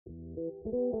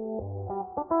Welcome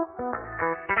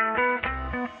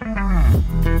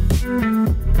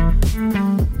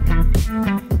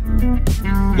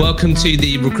to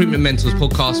the Recruitment Mentors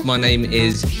podcast. My name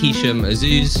is Hisham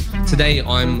Azuz. Today,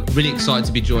 I'm really excited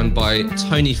to be joined by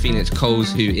Toni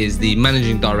Phoenix-Coles, who is the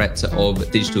Managing Director of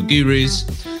Digital Gurus.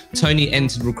 Toni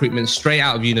entered recruitment straight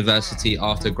out of university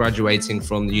after graduating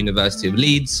from the University of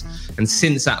Leeds. And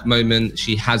since that moment,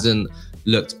 she hasn't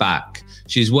looked back.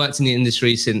 She's worked in the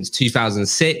industry since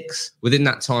 2006. Within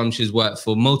that time, she's worked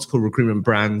for multiple recruitment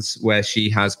brands where she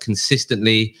has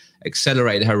consistently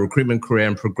accelerated her recruitment career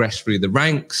and progressed through the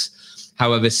ranks.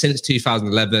 However, since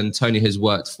 2011, Toni has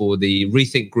worked for the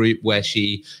Rethink Group, where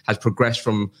she has progressed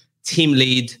from team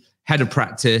lead, head of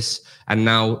practice, and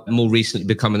now more recently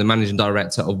becoming the managing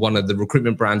director of one of the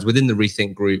recruitment brands within the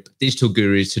Rethink Group, Digital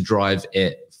Gurus, to drive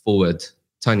it forward.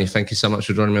 Toni, thank you so much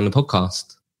for joining me on the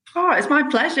podcast. Oh, it's my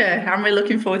pleasure. I'm really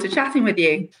looking forward to chatting with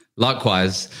you.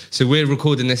 Likewise. So we're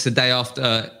recording this a day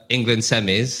after England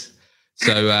semis.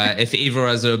 So if either of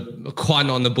us are quite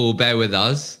not on the ball, bear with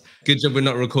us. Good job we're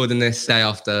not recording this day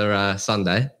after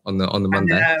Sunday on the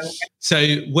Monday.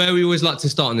 So where we always like to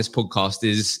start on this podcast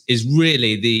is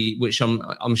really which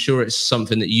I'm sure it's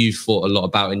something that you've thought a lot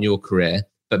about in your career,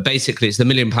 but basically it's the £1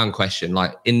 million question.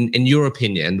 Like in your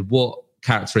opinion, what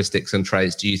characteristics and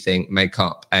traits do you think make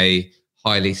up a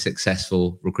highly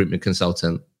successful recruitment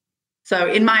consultant? So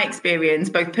in my experience,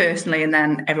 both personally and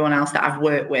then everyone else that I've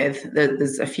worked with,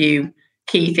 there's a few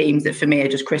key themes that for me are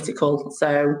just critical.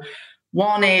 So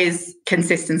one is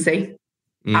consistency,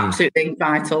 absolutely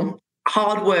vital.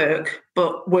 Hard work,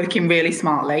 but working really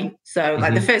smartly. So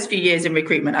like the first few years in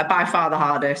recruitment are by far the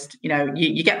hardest. You know,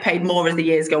 you get paid more as the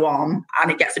years go on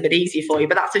and it gets a bit easier for you,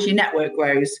 but that's as your network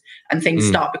grows and things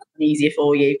start becoming easier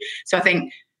for you. So I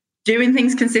think doing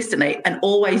things consistently and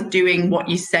always doing what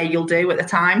you say you'll do at the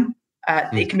time,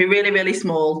 it can be really, really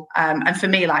small. And for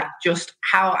me, like just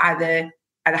how either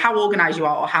how organized you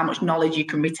are or how much knowledge you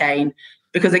can retain.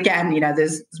 Because again, you know,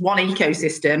 there's one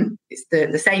ecosystem, it's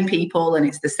the same people and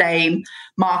it's the same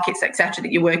markets, etc.,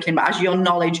 that you're working in. But as your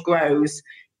knowledge grows,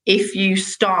 if you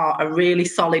start a really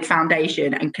solid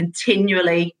foundation and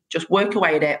continually just work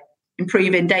away at it,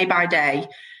 improving day by day,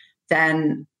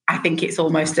 then I think it's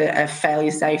almost a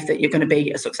failure safe that you're going to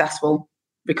be a successful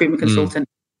recruitment consultant.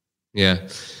 Yeah,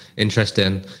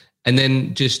 interesting. And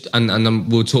then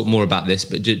we'll talk more about this,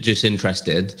 but just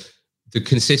interested, the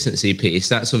consistency piece,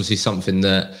 that's obviously something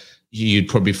that you'd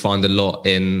probably find a lot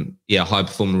in high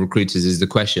performing recruiters is the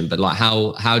question. But like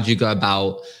how do you go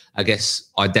about, I guess,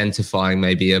 identifying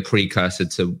maybe a precursor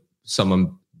to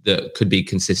someone that could be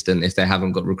consistent if they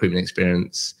haven't got recruitment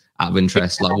experience out of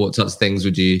interest? Like what types of things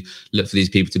would you look for these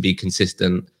people to be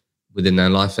consistent within their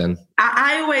life in?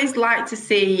 I always like to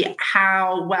see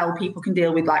how well people can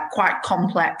deal with like quite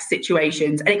complex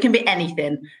situations. And it can be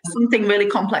anything, something really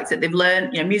complex that they've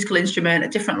learned, you know, musical instrument, a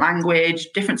different language,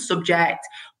 different subject,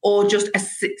 or just a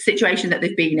situation that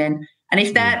they've been in. And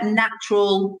if they're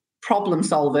natural problem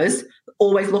solvers,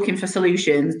 always looking for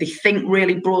solutions, they think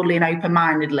really broadly and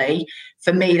open-mindedly,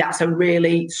 for me, that's a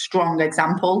really strong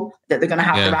example that they're going to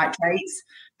have the right traits.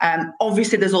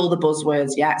 Obviously, there's all the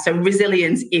buzzwords, So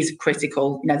resilience is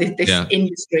critical. You know, this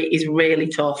industry is really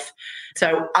tough.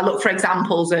 So I look for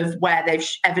examples of where they've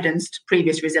evidenced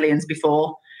previous resilience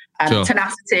before.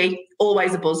 Tenacity,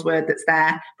 always a buzzword that's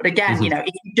there. But again, you know,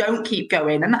 if you don't keep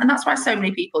going, and that's why so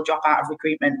many people drop out of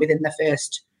recruitment within the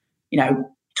first,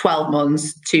 12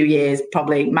 months, 2 years,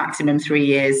 probably maximum 3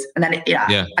 years. And then, I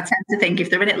tend to think if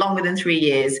they're in it longer than 3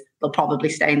 years, they'll probably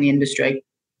stay in the industry.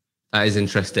 That is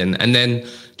interesting. And then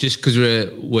just because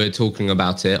we're talking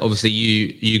about it, obviously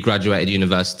you graduated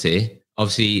university,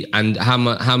 obviously, and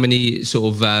how many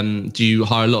sort of do you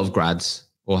hire a lot of grads,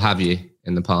 or have you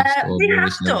in the past? We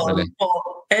have done, but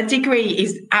a degree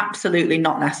is absolutely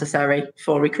not necessary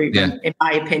for recruitment, in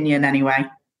my opinion, anyway.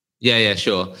 Yeah,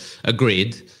 sure,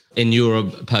 agreed. In your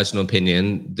personal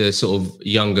opinion, the sort of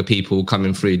younger people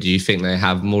coming through, do you think they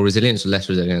have more resilience or less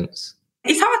resilience?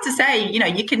 It's hard to say. You know,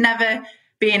 you can never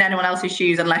be in anyone else's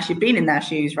shoes unless you've been in their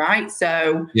shoes, right?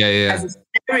 So as a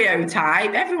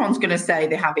stereotype, everyone's going to say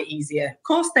they have it easier. Of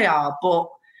course they are, but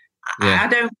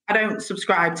I don't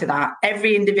subscribe to that.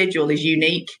 Every individual is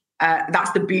unique.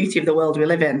 That's the beauty of the world we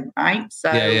live in, right? So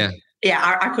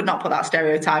I could not put that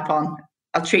stereotype on.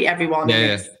 I'll treat everyone with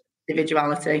its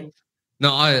individuality.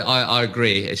 No, I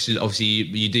agree. It's just, obviously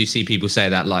you do see people say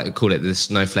that, like call it the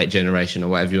snowflake generation or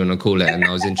whatever you want to call it. And I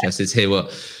was interested to hear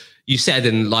what you said.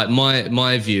 And like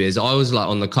my view is I was like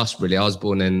on the cusp really. I was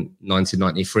born in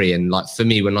 1993. And like for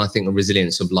me, when I think of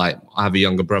resilience of like, I have a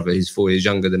younger brother who's 4 years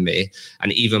younger than me.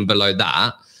 And even below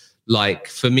that, like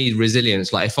for me,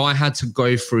 resilience, like if I had to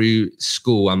go through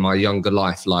school and my younger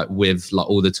life, like with like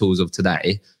all the tools of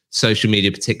today, social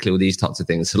media, particularly all these types of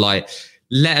things, so like,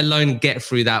 let alone get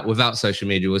through that without social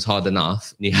media was hard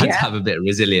enough. And you had to have a bit of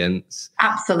resilience.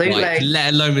 Absolutely. Like,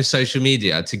 let alone with social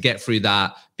media to get through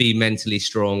that, be mentally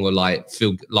strong, or like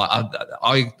feel like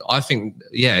I think,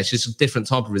 yeah, it's just a different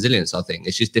type of resilience. I think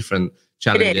it's just different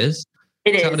challenges.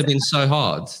 It is. That would have been so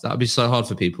hard. That would be so hard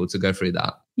for people to go through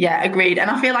that. Yeah, agreed.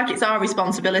 And I feel like it's our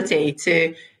responsibility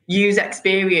to use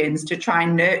experience to try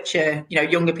and nurture,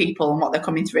 younger people and what they're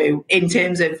coming through in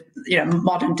terms of,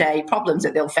 modern day problems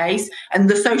that they'll face. And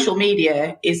the social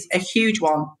media is a huge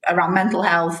one around mental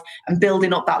health and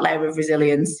building up that layer of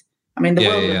resilience. I mean, the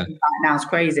world right now is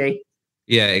crazy.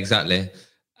 Yeah, exactly.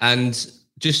 And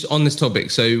just on this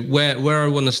topic, so where I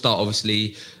want to start,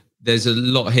 obviously, there's a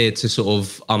lot here to sort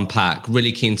of unpack.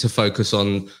 Really keen to focus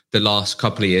on the last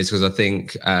couple of years, because I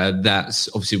think that's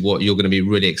obviously what you're going to be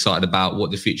really excited about, what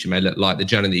the future may look like, the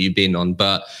journey that you've been on.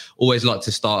 But always like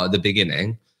to start at the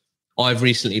beginning. I've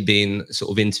recently been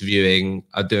sort of interviewing,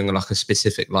 doing like a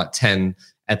specific like 10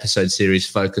 episode series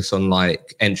focus on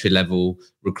like entry level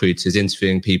recruiters,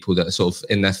 interviewing people that are sort of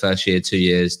in their first year, 2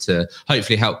 years, to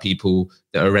hopefully help people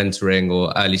that are entering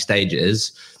or early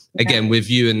stages. Again, with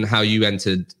you and how you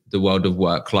entered the world of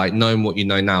work, like knowing what you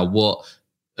know now, what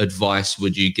advice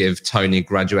would you give Toni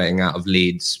graduating out of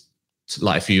Leeds?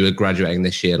 Like if you were graduating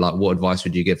this year, like what advice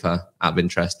would you give her out of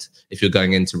interest if you're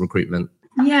going into recruitment?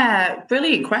 Yeah,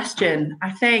 brilliant question.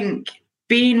 I think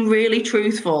being really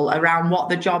truthful around what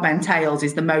the job entails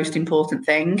is the most important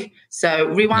thing. So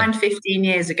rewind 15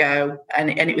 years ago, and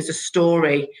it was a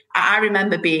story. I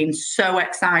remember being so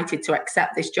excited to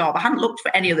accept this job. I hadn't looked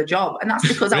for any other job, and that's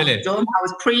because really? I was done. I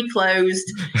was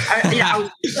pre-closed. I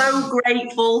was so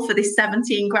grateful for this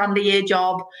 17 grand a year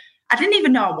job. I didn't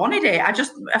even know I wanted it.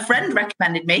 A friend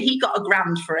recommended me. He got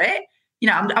 £1,000 for it.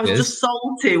 I was just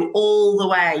sold to all the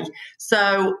way.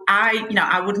 So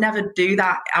I would never do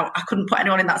that. I couldn't put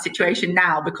anyone in that situation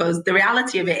now, because the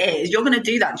reality of it is you're going to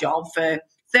do that job for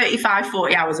 35,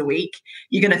 40 hours a week.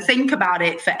 You're going to think about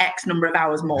it for X number of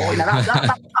hours more. That's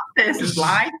that person's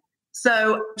life.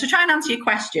 So to try and answer your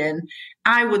question,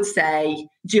 I would say,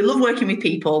 do you love working with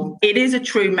people? It is a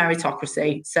true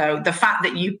meritocracy. So the fact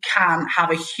that you can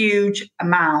have a huge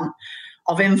amount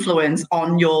of influence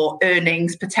on your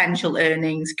earnings, potential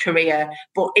earnings, career,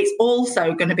 but it's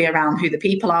also going to be around who the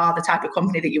people are, the type of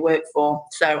company that you work for.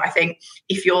 So I think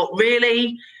if you're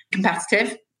really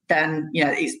competitive, then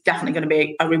it's definitely going to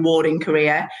be a rewarding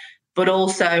career. But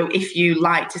also if you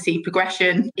like to see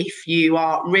progression, if you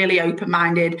are really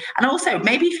open-minded, and also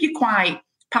maybe if you're quite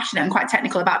passionate and quite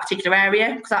technical about a particular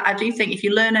area, because I do think if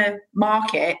you learn a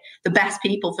market, the best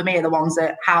people for me are the ones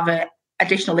that have a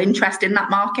additional interest in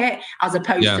that market, as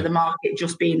opposed to the market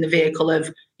just being the vehicle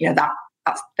of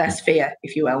that's their sphere,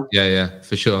 if you will. Yeah,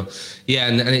 for sure. Yeah,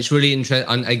 and it's really interesting.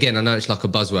 And again, I know it's like a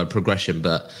buzzword, progression,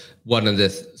 but one of the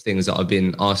things that I've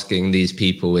been asking these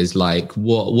people is like,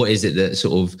 what is it that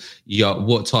sort of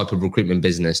what type of recruitment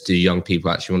business do young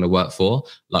people actually want to work for?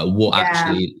 Like, what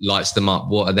actually lights them up?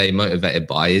 What are they motivated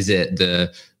by? Is it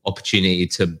the opportunity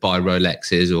to buy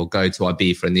Rolexes or go to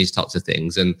Ibiza and these types of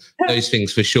things? And those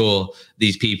things for sure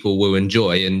these people will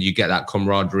enjoy, and you get that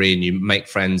camaraderie and you make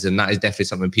friends, and that is definitely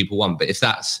something people want. But if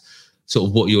that's sort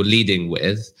of what you're leading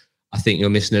with, I think you're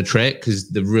missing a trick,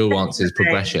 because the real answer is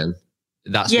progression.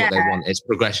 That's what they want, it's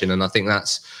progression. And I think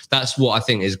that's what I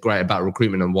think is great about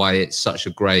recruitment and why it's such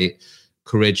a great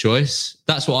career choice.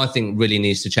 That's what I think really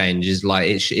needs to change, is like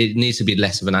it needs to be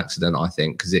less of an accident, I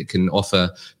think, because it can offer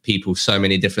people so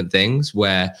many different things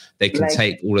where they can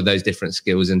take all of those different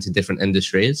skills into different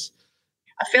industries.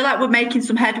 I feel like we're making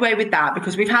some headway with that,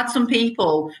 because we've had some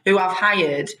people who I've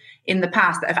hired in the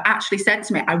past that have actually said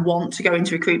to me, I want to go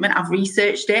into recruitment. I've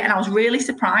researched it, and I was really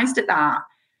surprised at that.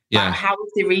 Like how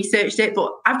they researched it.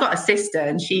 But I've got a sister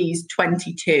and she's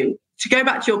 22. To go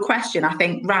back to your question, I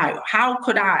think, right, how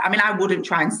could I mean, I wouldn't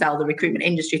try and sell the recruitment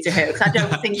industry to her, because I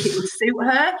don't think it would suit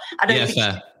her. I don't think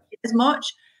she as much.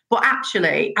 But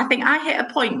actually, I think I hit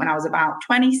a point when I was about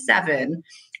 27.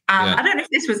 I don't know if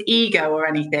this was ego or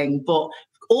anything, but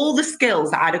all the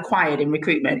skills that I'd acquired in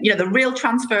recruitment, the real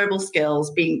transferable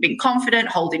skills, being confident,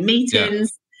 holding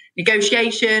meetings,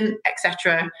 negotiation,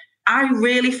 etc. I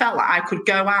really felt like I could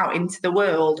go out into the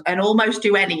world and almost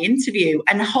do any interview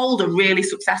and hold a really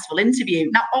successful interview.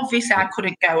 Now, obviously, I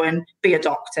couldn't go and be a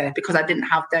doctor because I didn't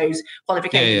have those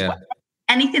qualifications.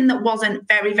 Anything that wasn't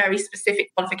very, very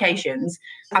specific qualifications,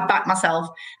 I backed myself.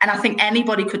 And I think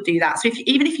anybody could do that. So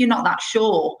even if you're not that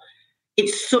sure,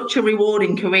 it's such a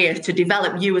rewarding career to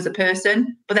develop you as a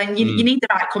person. But then you need the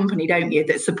right company, don't you,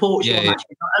 that supports you on that,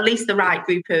 at least the right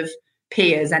group of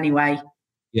peers anyway.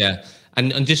 Yeah.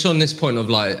 And just on this point of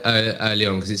like early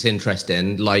on, because it's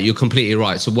interesting, like you're completely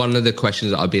right. So one of the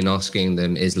questions that I've been asking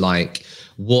them is like,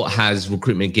 what has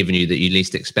recruitment given you that you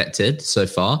least expected so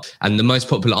far? And the most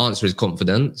popular answer is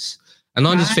confidence. And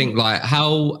I just think like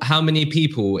how many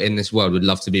people in this world would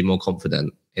love to be more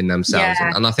confident in themselves?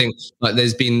 Yeah. And I think like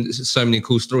there's been so many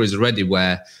cool stories already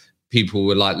where people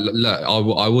were like, look,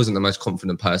 I wasn't the most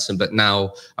confident person, but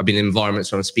now I've been in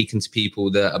environments where I'm speaking to people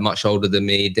that are much older than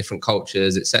me, different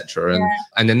cultures, etc.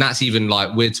 And then that's even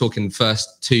like, we're talking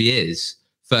first 2 years,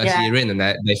 first year in, and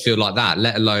they feel like that,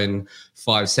 let alone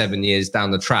 5-7 years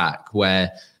down the track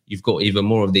where you've got even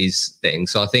more of these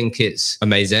things. So I think it's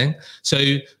amazing.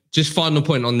 So just final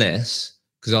point on this,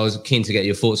 because I was keen to get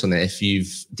your thoughts on it.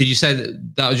 Did you say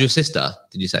that was your sister?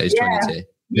 Did you say it was 22?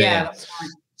 Yeah.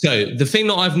 So the thing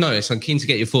that I've noticed, I'm keen to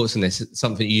get your thoughts on this,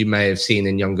 something you may have seen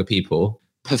in younger people.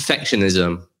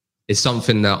 Perfectionism is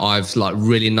something that I've like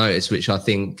really noticed, which I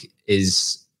think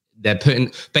is they're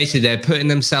putting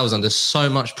themselves under so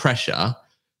much pressure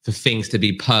for things to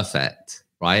be perfect,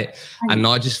 right? And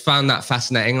I just found that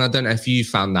fascinating. And I don't know if you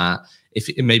found that, if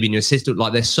maybe in your sister,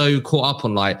 like they're so caught up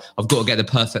on like, I've got to get the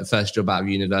perfect first job out of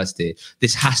university.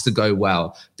 This has to go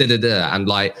well, And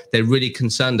like, they're really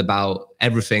concerned about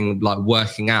everything like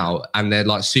working out, and they're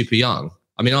like super young.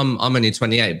 I mean, I'm only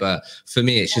 28, but for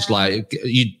me, it's just like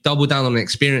you double down on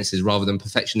experiences rather than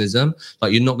perfectionism.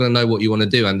 Like you're not going to know what you want to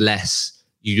do unless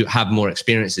you have more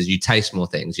experiences, you taste more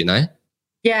things, you know?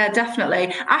 Yeah,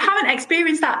 definitely. I haven't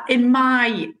experienced that in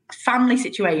my family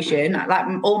situation. Like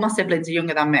all my siblings are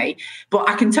younger than me, but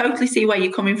I can totally see where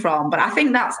you're coming from. But I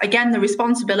think that's, again, the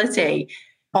responsibility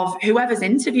of whoever's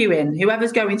interviewing,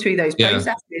 whoever's going through those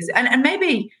processes. And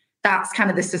maybe that's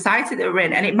kind of the society that we're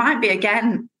in. And it might be,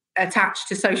 again, attached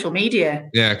to social media.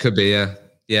 Yeah, it could be, yeah.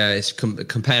 Yeah, it's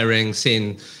comparing,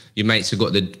 seeing your mates have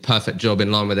got the perfect job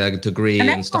in line with their degree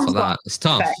and stuff like that. It's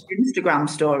tough. Instagram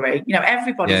story,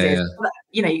 everybody's is.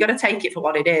 You got to take it for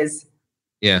what it is.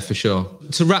 Yeah, for sure.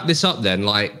 To wrap this up then,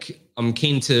 like I'm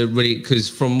keen to really, because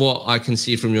from what I can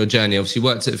see from your journey, obviously you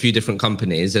worked at a few different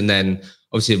companies and then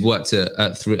obviously you've worked at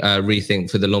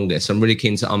Rethink for the longest. I'm really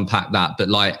keen to unpack that. But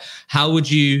like, how would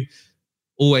you,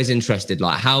 always interested,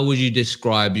 like how would you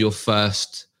describe your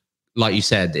first, like you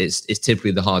said, it's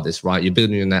typically the hardest, right? You're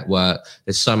building your network.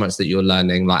 There's so much that you're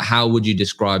learning. Like, how would you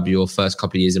describe your first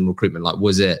couple of years in recruitment? Like,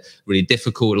 was it really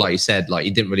difficult? Like you said, like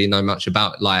you didn't really know much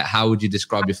about, like, how would you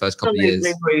describe your first couple of years?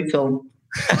 Brutal.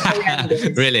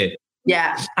 Really?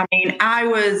 Yeah. I mean, I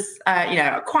was,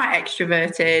 quite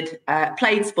extroverted,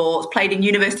 played sports, played in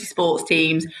university sports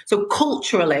teams. So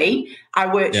culturally,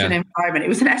 I worked in an environment. It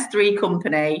was an S3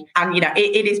 company. And,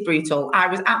 it is brutal. I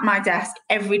was at my desk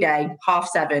every day,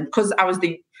 7:30, because I was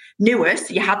the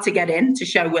newest. You had to get in to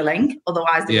show willing.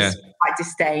 Otherwise, there was quite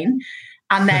disdain.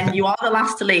 And then you are the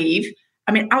last to leave.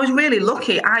 I mean, I was really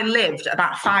lucky. I lived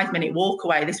about 5-minute walk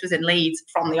away. This was in Leeds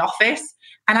from the office.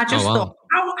 And I just thought,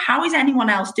 how is anyone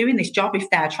else doing this job if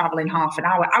they're traveling half an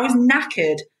hour? I was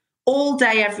knackered all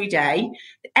day, every day.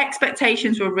 The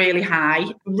expectations were really high,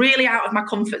 really out of my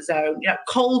comfort zone,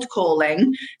 cold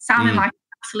calling, sounding like an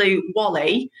absolute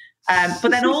wally. But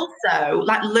then also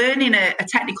like learning a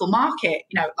technical market,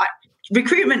 like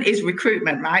recruitment is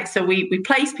recruitment, right? So we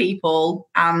place people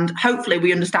and hopefully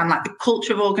we understand like the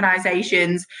culture of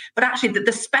organizations, but actually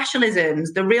the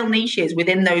specialisms, the real niches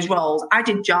within those roles. I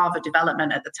did Java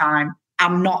development at the time.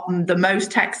 I'm not the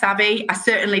most tech savvy. I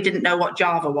certainly didn't know what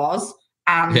Java was.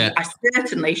 And I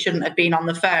certainly shouldn't have been on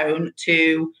the phone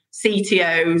to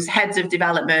CTOs, heads of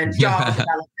development, Java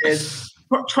developers,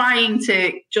 trying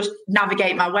to just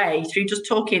navigate my way through just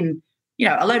talking,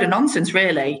 a load of nonsense,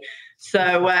 really.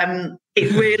 So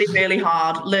it's really, really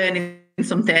hard learning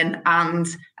something, and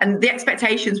the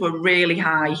expectations were really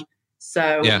high.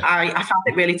 So I found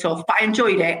it really tough, but I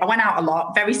enjoyed it. I went out a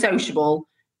lot, very sociable,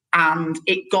 and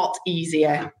it got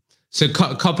easier. So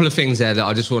a couple of things there that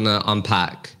I just want to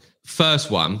unpack.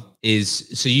 First one is,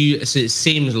 so it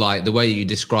seems like the way you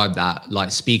describe that,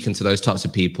 like speaking to those types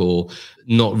of people,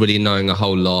 not really knowing a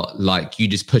whole lot, like you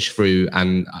just push through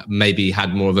and maybe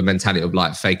had more of a mentality of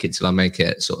like fake it till I make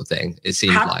it sort of thing. It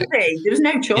seems like there was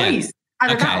no choice.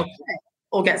 Either that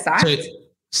or get sacked.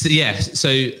 So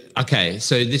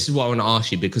this is what I want to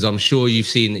ask you, because I'm sure you've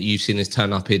seen this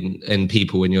turn up in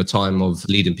people in your time of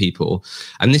leading people,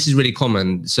 and this is really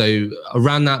common. So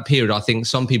around that period, I think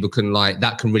some people can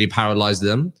really paralyze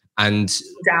them, And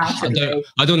I Undoubtedly.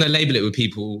 don't want to label it with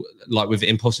people like with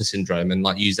imposter syndrome and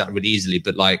like use that really easily,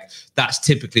 but like that's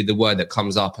typically the word that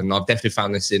comes up. And I've definitely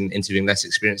found this in interviewing less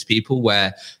experienced people,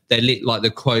 where they like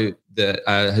the quote that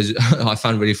I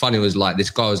found really funny was like, this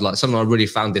guy was like, something I really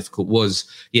found difficult was,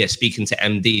 speaking to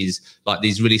MDs, like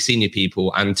these really senior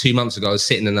people. And 2 months ago, I was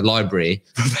sitting in the library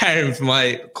preparing for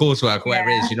my coursework, whatever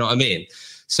it is, you know what I mean?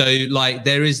 So like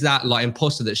there is that like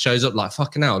imposter that shows up like,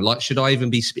 fucking hell, like should I even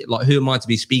be like, who am I to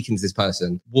be speaking to this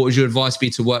person? What would your advice be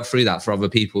to work through that for other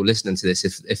people listening to this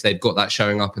if they've got that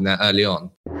showing up in there early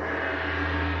on?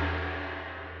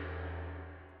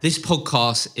 This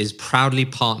podcast is proudly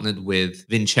partnered with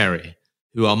Vincere,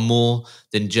 who are more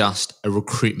than just a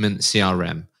recruitment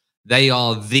CRM. They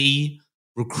are the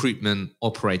recruitment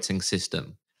operating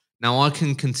system. Now I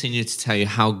can continue to tell you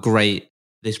how great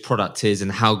this product is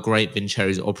and how great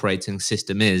Vincere's operating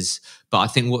system is. But I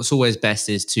think what's always best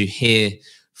is to hear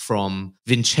from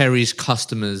Vincere's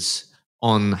customers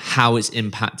on how it's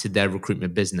impacted their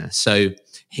recruitment business. So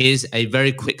here's a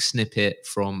very quick snippet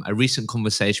from a recent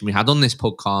conversation we had on this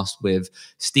podcast with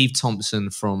Steve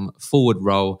Thompson from Forward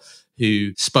Roll,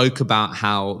 who spoke about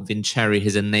how Vincere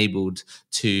has enabled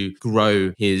to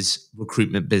grow his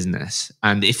recruitment business.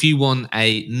 And if you want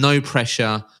a no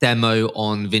pressure demo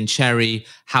on Vincere,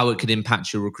 how it could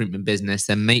impact your recruitment business,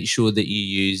 then make sure that you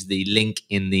use the link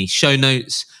in the show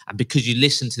notes. And because you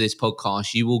listen to this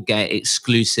podcast, you will get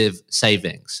exclusive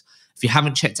savings. If you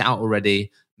haven't checked it out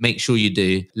already, make sure you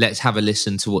do. Let's have a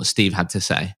listen to what Steve had to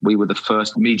say. We were the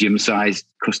first medium-sized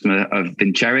customer of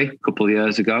Vincere a couple of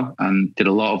years ago and did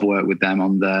a lot of work with them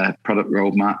on their product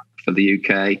roadmap for the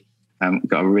UK.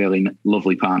 Got a really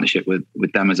lovely partnership with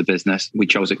them as a business. We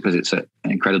chose it because it's an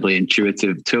incredibly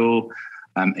intuitive tool.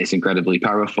 It's incredibly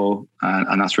powerful,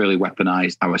 and that's really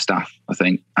weaponized our staff, I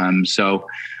think.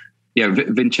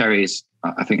 Vincere is,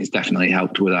 I think, it's definitely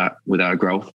helped with our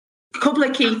growth. A couple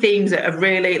of key themes that have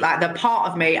really, like, they're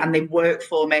part of me and they've worked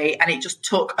for me, and it just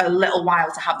took a little while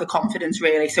to have the confidence,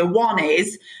 really. So one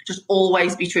is just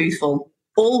always be truthful.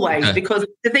 Always, because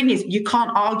the thing is, you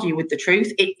can't argue with the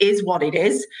truth. It is what it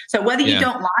is. So whether you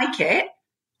don't like it,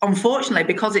 unfortunately,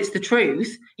 because it's the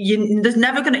truth, there's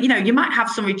never going to, you might have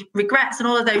some regrets and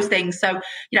all of those things. So,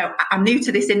 I'm new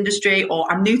to this industry, or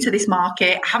I'm new to this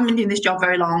market. I haven't been doing this job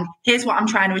very long. Here's what I'm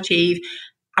trying to achieve.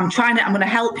 I'm going to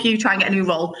help you try and get a new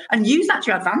role, and use that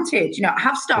to your advantage. I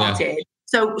have started. Yeah.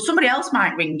 So somebody else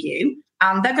might ring you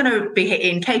and they're going to be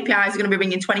hitting KPIs, are going to be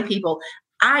ringing 20 people.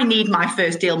 I need my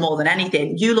first deal more than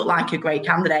anything. You look like a great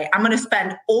candidate. I'm going to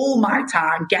spend all my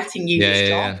time getting you this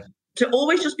job. To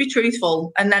always just be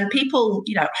truthful. And then people,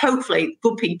 hopefully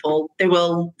good people,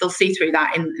 they'll see through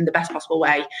that in the best possible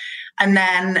way. And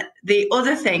then the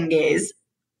other thing is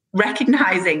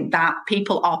recognizing that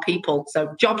people are people.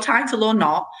 So job title or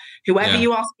not, whoever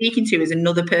you are speaking to is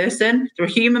another person. They're a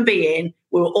human being.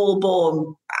 We were all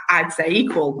born, I'd say,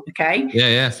 equal. Okay.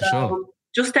 Yeah, for sure.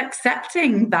 Just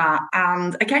accepting that.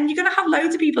 And again, you're going to have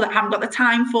loads of people that haven't got the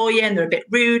time for you and they're a bit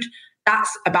rude.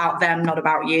 That's about them, not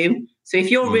about you. So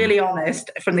if you're really honest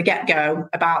from the get-go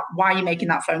about why you're making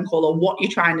that phone call or what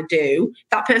you're trying to do,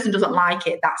 that person doesn't like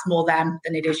it. That's more them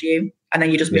than it is you. And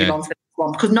then you just move on to the next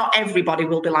one, because not everybody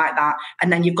will be like that.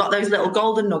 And then you've got those little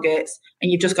golden nuggets and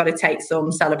you've just got to take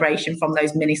some celebration from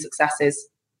those mini successes.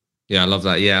 Yeah, I love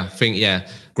that. Yeah, I think,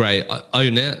 great.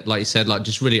 Own it. Like you said, like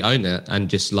just really own it. And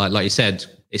just like you said,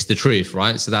 it's the truth,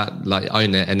 right? So that, like,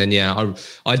 own it. And then,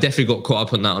 I definitely got caught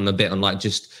up on that on like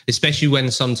just, especially when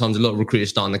sometimes a lot of recruiters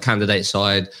start on the candidate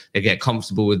side, they get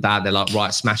comfortable with that. They're like,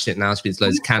 right, smashing it now, speak to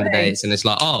loads of candidates. And it's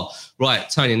like, oh, right,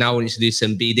 Tony, now I want you to do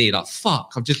some BD. Like,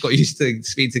 fuck, I've just got used to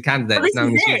speak to candidates. Now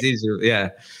it's easier.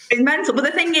 Yeah. It's mental. But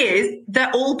the thing is,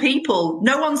 they're all people.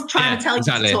 No one's trying to tell you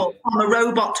to talk from a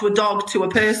robot to a dog to a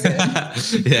person.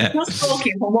 You're just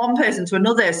talking from one person to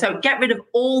another. So get rid of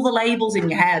all the labels in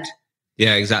your head.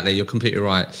 Yeah, exactly. You're completely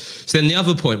right. So then the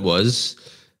other point was,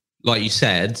 like you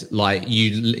said, like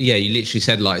you literally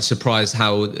said, like, surprised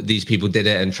how these people did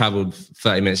it and traveled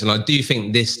 30 minutes. And I do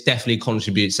think this definitely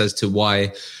contributes as to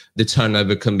why the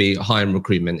turnover can be high in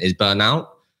recruitment is burnout.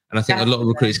 And I think a lot of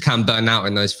recruiters can burn out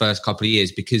in those first couple of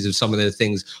years because of some of the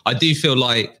things. I do feel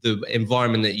like the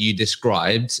environment that you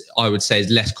described, I would say,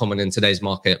 is less common in today's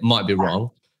market. Might be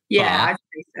wrong. Yeah,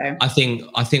 I think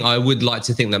so. I think I would like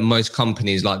to think that most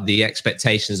companies, like, the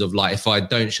expectations of, like, if I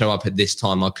don't show up at this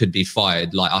time, I could be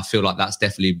fired. Like, I feel like that's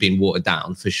definitely been watered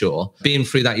down for sure. Being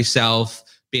through that yourself,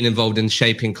 being involved in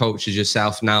shaping cultures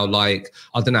yourself now, like,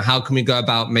 I don't know, how can we go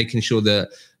about making sure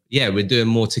that, we're doing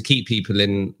more to keep people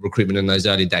in recruitment in those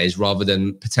early days rather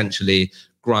than potentially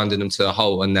grinding them to a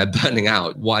halt and they're burning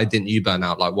out? Why didn't you burn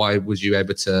out? Like, why was you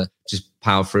able to just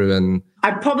power through? And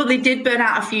I probably did burn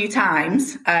out a few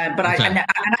times, but I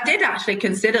did actually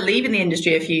consider leaving the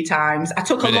industry a few times. I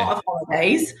took a lot of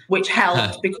holidays, which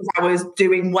helped because I was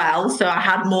doing well. So I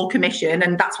had more commission,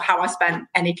 and that's how I spent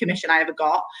any commission I ever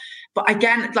got. But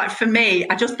again, like for me,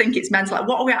 I just think it's mental. Like,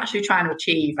 what are we actually trying to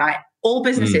achieve, right? All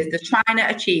businesses, they're trying to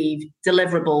achieve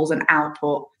deliverables and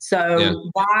output. So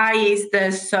why is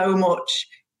there so much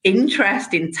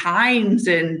interest in times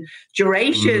and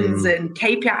durations and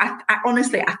KPI? I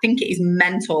honestly, I think it is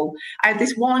mental. I had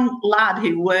this one lad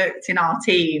who worked in our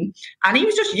team, and he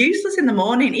was just useless in the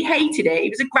morning. He hated it. He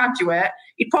was a graduate.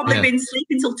 He'd probably been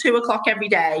sleeping till 2:00 every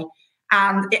day.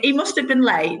 And he must have been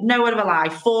late, no word of a lie,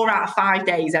 4 out of 5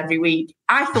 days every week.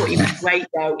 I thought he was great,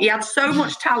 though. He had so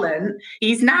much talent.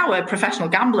 He's now a professional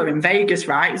gambler in Vegas,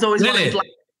 right? It's always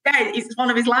it's one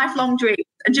of his lifelong dreams.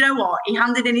 And do you know what? He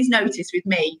handed in his notice with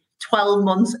me 12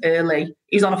 months early.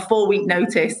 He's on a 4-week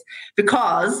notice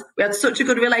because we had such a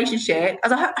good relationship,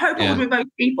 as I hope it was with most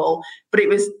people, but it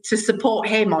was to support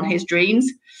him on his dreams.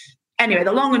 Anyway,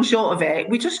 the long and short of it,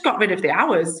 we just got rid of the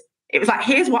hours. It was like,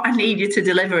 here's what I need you to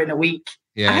deliver in a week.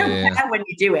 I don't care when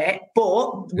you do it,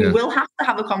 but we will have to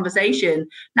have a conversation.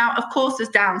 Now, of course, there's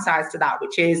downsides to that,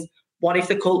 which is, what if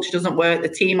the culture doesn't work, the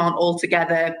team aren't all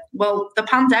together? Well, the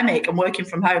pandemic and working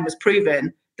from home has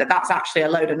proven that that's actually a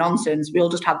load of nonsense. We all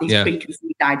just had these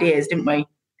preconceived ideas, didn't we,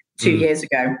 2 years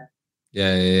ago?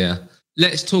 Yeah.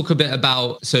 Let's talk a bit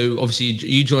about, so obviously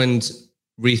you joined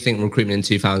Rethink Recruitment in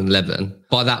 2011.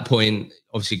 By that point,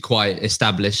 obviously quite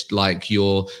established, like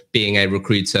you're being a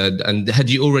recruiter. And had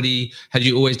you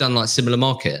always done like similar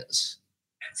markets?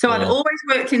 So I'd always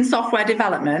worked in software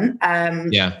development.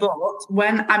 But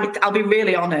when I'll be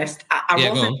really honest,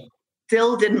 I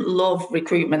still didn't love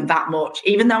recruitment that much,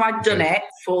 even though I'd done it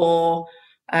for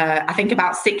I think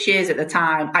about 6 years at the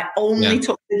time. I only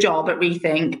took the job at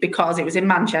Rethink because it was in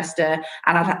Manchester,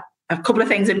 and a couple of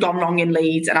things had gone wrong in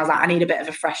Leeds, and I was like, I need a bit of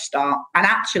a fresh start. And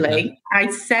actually, I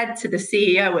said to the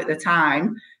CEO at the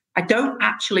time, I don't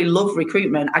actually love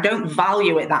recruitment. I don't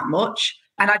value it that much.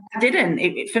 And I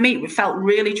didn't. For me, it felt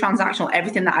really transactional,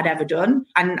 everything that I'd ever done.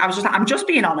 And I was just like, I'm just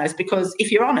being honest, because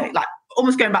if you're on it, like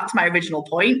almost going back to my original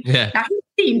point. Now,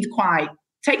 he seemed quite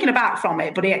taken aback from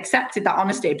it, but he accepted that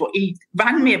honesty. But he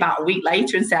rang me about a week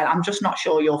later and said, I'm just not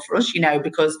sure you're for us,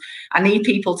 because I need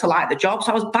people to like the job.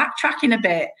 So I was backtracking a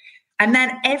bit. And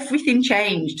then everything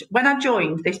changed. When I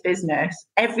joined this business,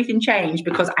 everything changed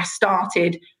because I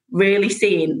started really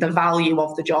seeing the value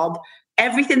of the job.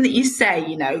 Everything that you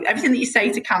say, everything that you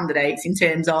say to candidates in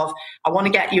terms of, I want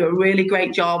to get you a really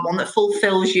great job, one that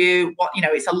fulfills you.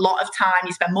 It's a lot of time.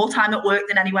 You spend more time at work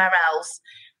than anywhere else.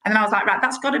 And then I was like, right,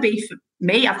 that's got to be for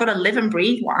me. I've got to live and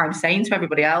breathe what I'm saying to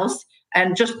everybody else.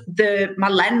 And just my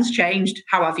lens changed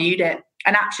how I viewed it.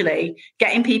 And actually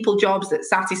getting people jobs that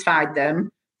satisfied them,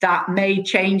 that made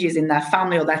changes in their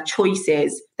family or their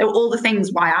choices. They were all the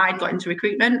things why I got into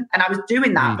recruitment. And I was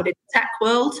doing that, but in the tech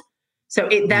world. So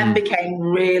it then became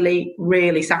really,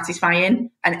 really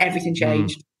satisfying, and everything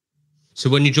changed. So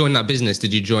when you joined that business,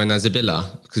 did you join as a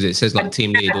biller? Because it says like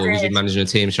team lead, or was you managing a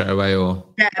team straight away? Or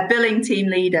billing team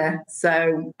leader.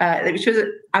 So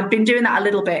I'd been doing that a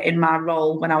little bit in my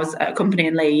role when I was at a company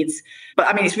in Leeds. But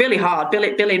I mean, it's really hard.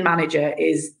 Billing manager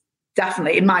is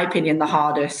definitely, in my opinion, the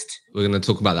hardest. We're going to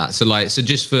talk about that. So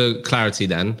just for clarity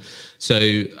then, so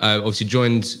obviously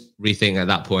joined Rethink at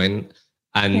that point.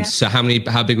 And so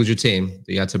how big was your team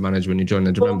that you had to manage when you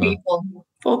joined? Do you remember?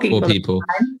 Four people.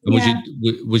 And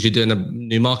was you doing a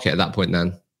new market at that point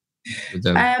then?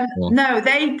 No,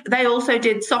 they also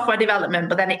did software development,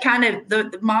 but then it kind of,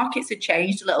 the markets had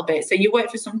changed a little bit. So you work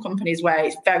for some companies where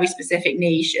it's very specific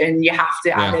niche and you have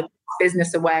to either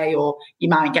business away or you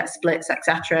might get splits,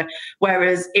 etc.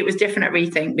 Whereas it was different at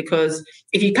Rethink, because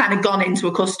if you kind of gone into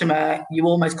a customer, you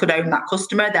almost could own that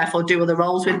customer, therefore do other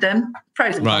roles with them.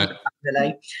 Pros and cons,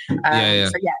 really.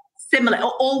 So similar,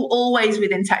 always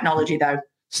within technology though.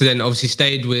 So then obviously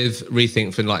stayed with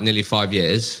Rethink for like nearly 5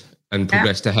 years and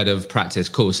progressed to head of practice.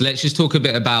 Cool. So let's just talk a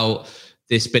bit about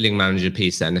this billing manager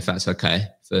piece then, if that's okay,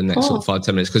 for the next sort of 5-10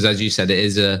 minutes. Because as you said,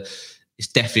 it's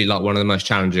definitely like one of the most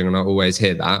challenging, and I always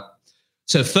hear that.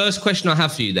 So first question I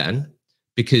have for you then,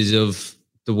 because of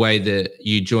the way that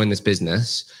you joined this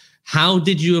business, how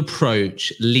did you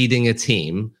approach leading a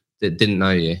team that didn't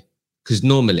know you? Because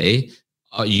normally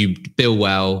you bill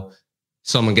well,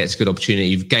 someone gets a good opportunity,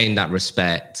 you've gained that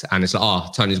respect, and it's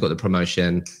like, Toni's got the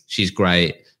promotion, she's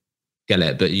great, get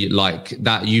it. But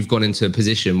you've gone into a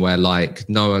position where like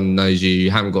no one knows you,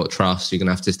 you haven't got trust, you're going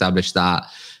to have to establish that.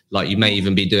 Like you might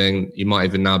even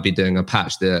now be doing a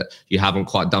patch that you haven't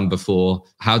quite done before.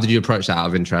 How did you approach that out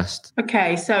of interest?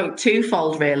 Okay, so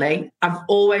twofold really. I've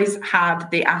always had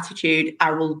the attitude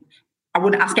I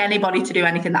wouldn't ask anybody to do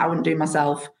anything that I wouldn't do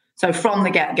myself. So from the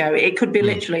get-go, it could be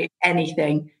literally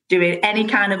anything, doing any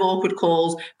kind of awkward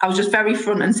calls. I was just very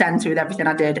front and center with everything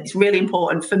I did. It's really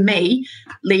important for me,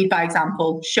 lead by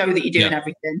example, show that you're doing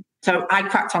everything. So I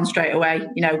cracked on straight away,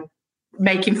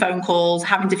 making phone calls,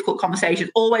 having difficult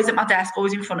conversations, always at my desk,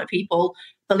 always in front of people.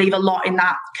 Believe a lot in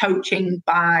that coaching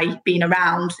by being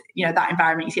around, that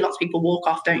environment. You see lots of people walk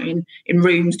off, don't you, in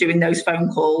rooms doing those phone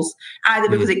calls, either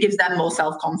because it gives them more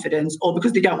self-confidence or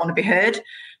because they don't want to be heard.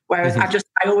 Whereas I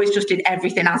always just did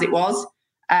everything as it was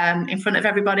in front of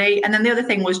everybody. And then the other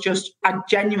thing was just, I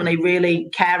genuinely really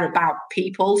care about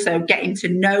people. So getting to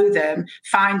know them,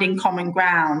 finding common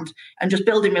ground and just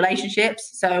building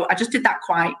relationships. So I just did that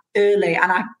quite early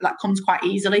and that comes quite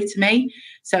easily to me.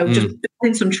 So just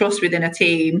building some trust within a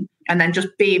team and then just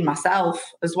being myself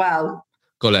as well.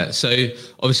 Got it. So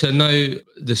obviously I know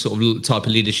the sort of type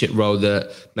of leadership role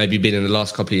that maybe been in the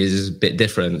last couple of years is a bit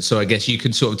different. So I guess you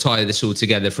could sort of tie this all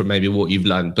together from maybe what you've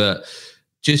learned, but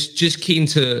just keen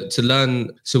to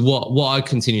learn. So what I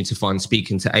continue to find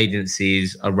speaking to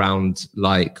agencies around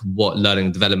like what learning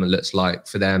and development looks like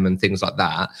for them and things like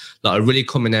that, like a really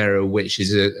common area, which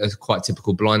is a quite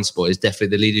typical blind spot, is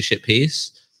definitely the leadership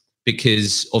piece,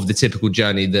 because of the typical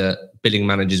journey that billing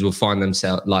managers will find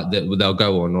themselves like that they'll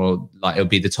go on, or like it'll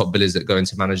be the top billers that go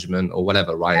into management or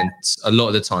whatever, right? And a lot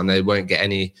of the time they won't get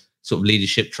any sort of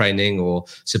leadership training or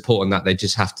support on that. They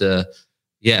just have to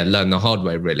learn the hard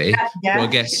way, really. Well, I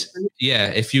guess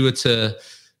if you were to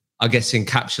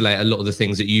encapsulate a lot of the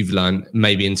things that you've learned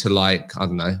maybe into like, I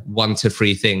don't know, 1 to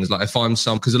 3 things. Like if I'm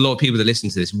because a lot of people that listen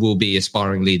to this will be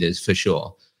aspiring leaders for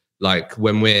sure. Like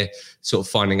when we're sort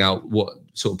of finding out what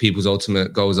sort of people's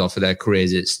ultimate goals are for their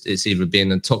careers, it's either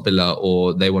being a top biller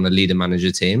or they want to lead a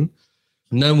manager team.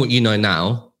 Knowing what you know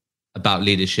now about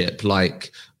leadership,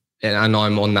 like, and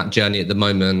I'm on that journey at the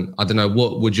moment, I don't know,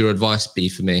 what would your advice be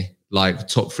for me? Like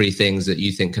top 3 things that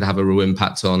you think could have a real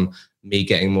impact on me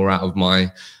getting more out of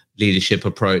my leadership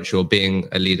approach or being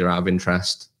a leader out of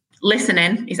interest?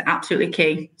 Listening is absolutely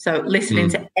key. So listening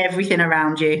to everything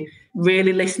around you,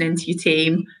 really listening to your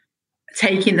team,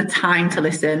 taking the time to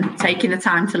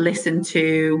listen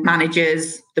to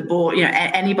managers, the board,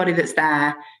 anybody that's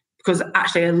there, because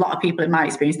actually a lot of people in my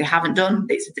experience, they haven't done.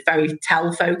 It's very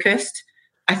tell focused.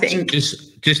 I think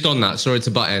just on that, sorry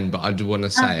to butt in, but I do want to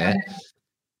say it.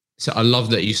 So I love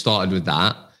that you started with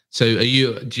that. So are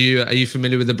you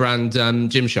familiar with the brand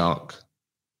Gymshark?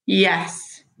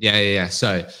 Yes. Yeah.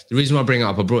 So the reason why I bring it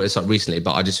up, I brought this up recently,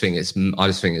 but I just think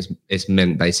it's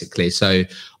mint basically. So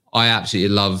I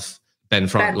absolutely love Ben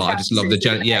Frank. Like I just love the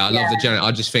journey. Yeah, I love the journey.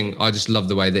 I just love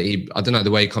the way that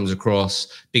the way he comes across,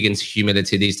 big into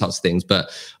humility, these types of things.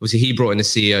 But obviously he brought in a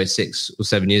CEO 6 or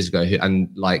 7 years ago, and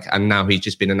now he's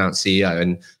just been announced CEO,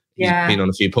 and he's been on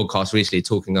a few podcasts recently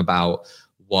talking about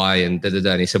why and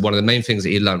and he said one of the main things that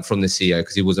he learned from the CEO,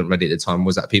 because he wasn't ready at the time,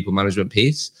 was that people management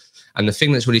piece. And the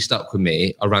thing that's really stuck with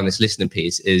me around this listening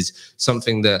piece is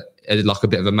something that, like a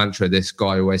bit of a mantra, this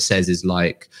guy always says is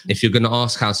like, if you're going to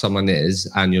ask how someone is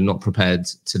and you're not prepared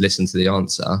to listen to the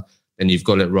answer, then you've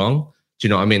got it wrong. Do you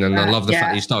know what I mean? And I love the fact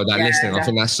that you started that listening. I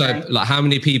think that's so, like, how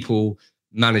many people,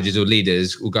 managers or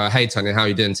leaders, will go, hey, Tony, how are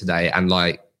you doing today? And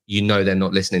like, they're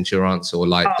not listening to your answer, or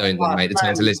like, don't make the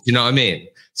time to listen. Do you know what I mean?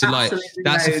 So absolutely, like,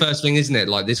 that's the first thing, isn't it?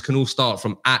 Like, this can all start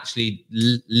from actually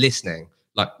listening,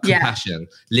 like compassion,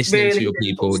 listening really to your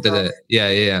people.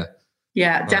 Yeah,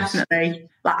 nice. Definitely.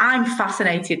 Like, I'm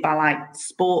fascinated by like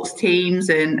sports teams,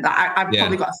 and I've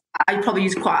probably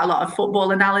use quite a lot of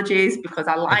football analogies because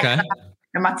I like that.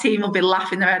 And my team will be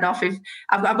laughing their head off if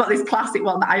I've got this classic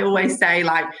one that I always say,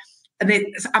 like, and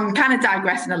I'm kind of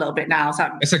digressing a little bit now. So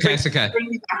it's okay. Bring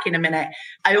me back in a minute.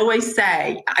 I always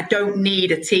say I don't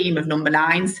need a team of number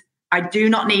 9s. I do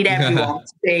not need everyone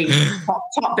to be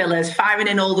top billers, firing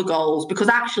in all the goals, because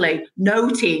actually no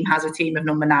team has a team of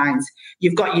number 9s.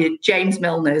 You've got your James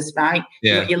Milners, right?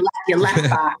 Yeah. You've got your left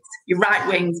backs, your right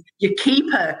wings, your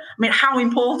keeper. I mean, how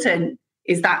important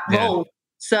is that role?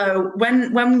 So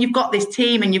when you've got this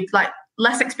team and you've like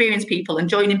less experienced people and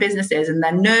joining businesses and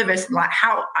they're nervous, and like,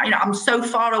 how, I'm so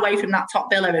far away from that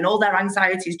top biller and all their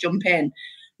anxieties jump in.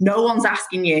 No one's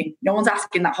asking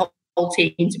that whole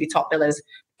team to be top billers.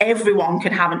 Everyone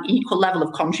can have an equal level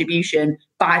of contribution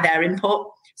by their input.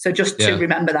 So just to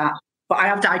remember that. But I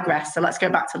have digressed. So let's go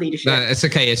back to leadership. No, it's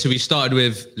okay. Yeah, so we started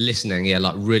with listening. Yeah,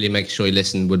 like really making sure you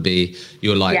listen would be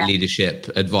your leadership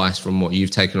advice from what you've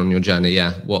taken on your journey.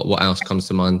 Yeah. What else comes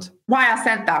to mind? why I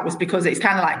said that was because it's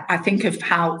kind of like, I think of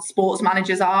how sports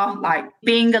managers are. Like,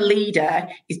 being a leader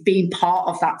is being part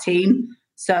of that team.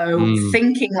 So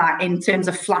thinking like in terms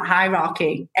of flat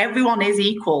hierarchy, everyone is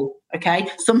equal. Okay.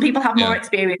 Some people have more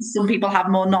experience, some people have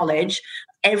more knowledge.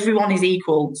 Everyone is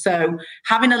equal. So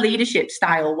having a leadership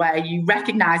style where you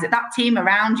recognize that team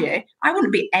around you, I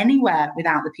wouldn't be anywhere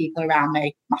without the people around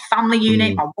me, my family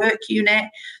unit, my work unit.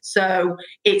 So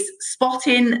it's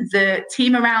spotting the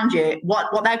team around you,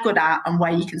 what they're good at and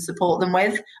where you can support them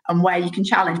with and where you can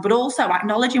challenge, but also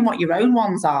acknowledging what your own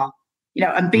ones are,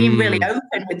 and being really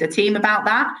open with the team about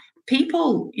that.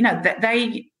 People,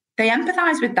 they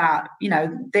empathize with that,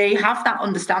 they have that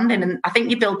understanding, and I think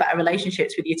you build better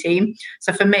relationships with your team.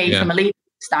 So for me, from a leadership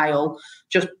style,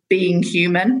 just being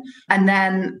human. And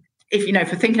then if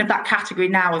we're thinking of that category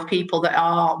now of people that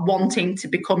are wanting to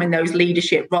become in those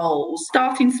leadership roles,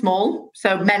 starting small.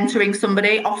 So mentoring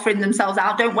somebody, offering themselves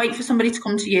out. Don't wait for somebody to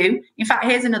come to you. In fact,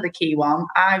 here's another key one.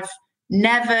 I've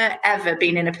never, ever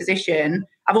been in a position.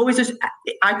 I've always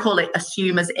I call it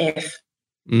assume as if.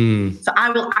 So I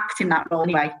will act in that role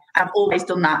anyway. I've always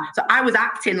done that. So I was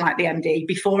acting like the MD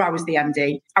before I was the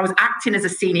MD. I was acting as a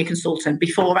senior consultant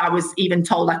before I was even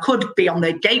told I could be on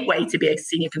the gateway to be a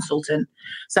senior consultant.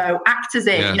 So act as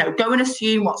if, go and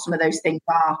assume what some of those things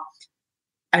are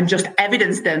and just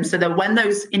evidence them so that when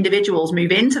those individuals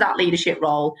move into that leadership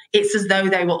role, it's as though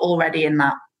they were already in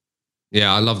that.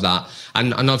 Yeah, I love that.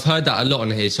 And I've heard that a lot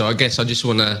on here. So I guess I just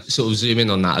want to sort of zoom in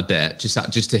on that a bit,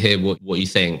 just to hear what you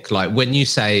think. Like, when you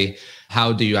say,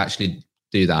 how do you actually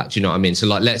do that? Do you know what I mean? So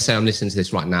like, let's say I'm listening to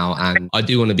this right now and I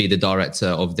do want to be the director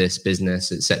of this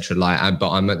business, etc.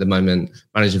 But I'm at the moment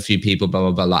managing a few people, blah,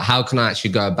 blah, blah. Like, how can I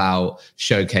actually go about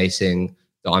showcasing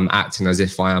that I'm acting as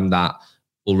if I am that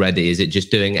already? Is it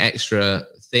just doing extra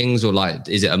things, or like,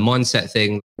 is it a mindset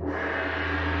thing?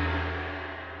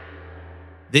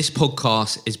 This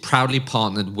podcast is proudly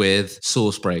partnered with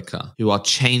Sourcebreaker, who are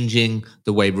changing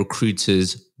the way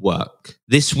recruiters work.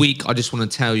 This week, I just want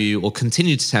to tell you, or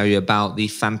continue to tell you, about the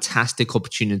fantastic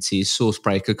opportunities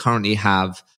Sourcebreaker currently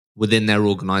have within their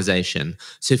organization.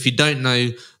 So if you don't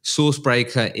know,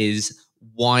 Sourcebreaker is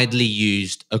widely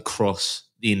used across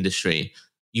the industry.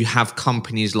 You have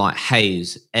companies like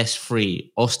Hayes, S3,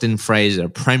 Austin Fraser,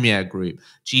 Premier Group,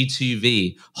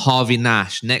 G2V, Harvey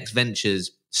Nash, Next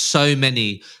Ventures. So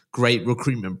many great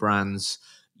recruitment brands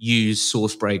use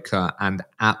Sourcebreaker and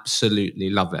absolutely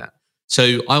love it.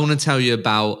 So I want to tell you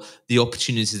about the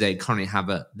opportunities they currently have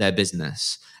at their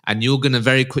business. And you're going to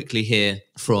very quickly hear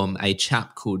from a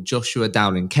chap called Joshua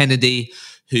Dowling Kennedy,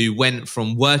 who went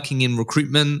from working in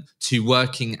recruitment to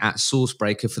working at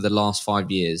Sourcebreaker for the last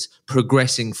 5 years,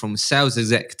 progressing from sales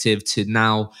executive to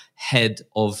now head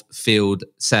of field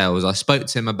sales. I spoke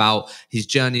to him about his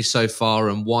journey so far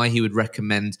and why he would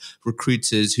recommend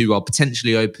recruiters who are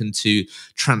potentially open to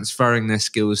transferring their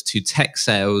skills to tech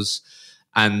sales,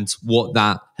 and what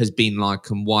that has been like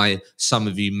and why some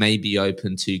of you may be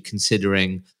open to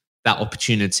considering that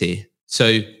opportunity.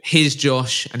 So here's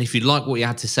Josh. And if you like what you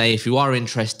had to say, if you are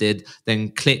interested,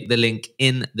 then click the link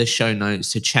in the show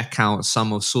notes to check out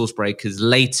some of Sourcebreaker's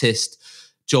latest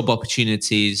job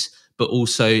opportunities. But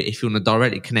also, if you want to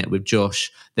directly connect with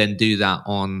Josh, then do that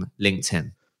on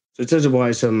LinkedIn. So in terms of why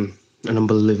it's an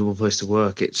unbelievable place to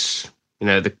work, it's,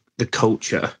 the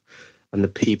culture and the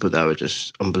people there are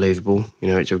just unbelievable.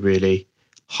 It's a really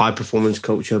high performance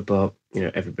culture, but,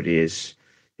 everybody is,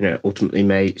 ultimately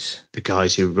mates. The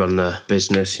guys who run the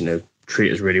business,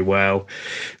 treat us really well.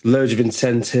 Loads of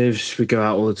incentives. We go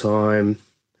out all the time,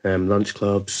 lunch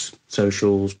clubs,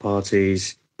 socials,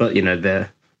 parties. But,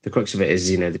 the crux of it is,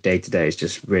 the day-to-day is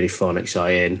just really fun,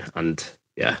 exciting, and,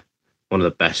 one of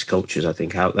the best cultures, I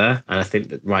think, out there. And I think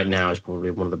that right now is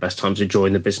probably one of the best times to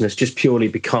join the business, just purely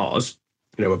because,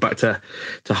 we're back to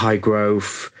high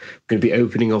growth. We're going to be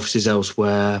opening offices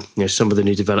elsewhere. Some of the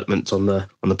new developments on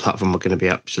the platform are going to be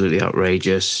absolutely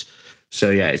outrageous. So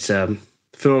yeah, it's a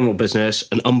phenomenal business,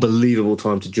 an unbelievable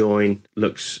time to join.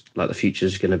 Looks like the future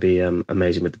is going to be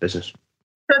amazing with the business.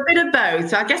 So a bit of both.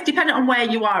 So I guess depending on where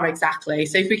you are exactly.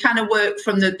 So if we kind of work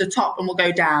from the top and we'll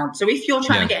go down. So if you're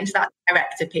trying to get into that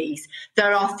director piece,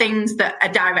 there are things that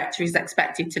a director is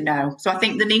expected to know. So I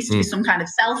think there needs to be some kind of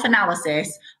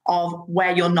self-analysis of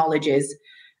where your knowledge is.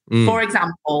 For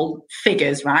example,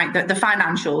 figures, right? The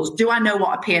financials. Do I know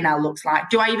what a P&L looks like?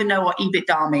 Do I even know what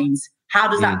EBITDA means? How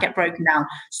does that get broken down?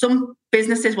 Some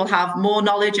businesses will have more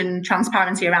knowledge and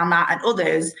transparency around that, and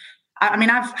others, I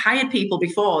mean, I've hired people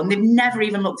before and they've never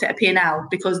even looked at a P&L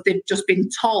because they've just been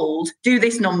told, do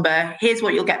this number, here's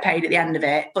what you'll get paid at the end of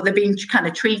it. But they're being kind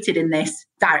of treated in this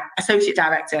associate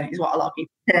director is what a lot of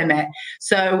people term it.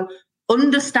 So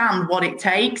understand what it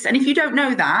takes. And if you don't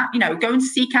know that, go and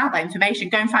seek out that information,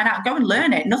 go and find out, go and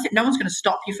learn it. No one's going to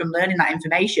stop you from learning that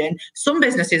information. Some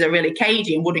businesses are really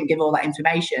cagey and wouldn't give all that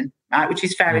information, right? Which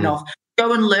is fair enough.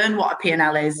 Go and learn what a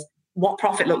P&L is, what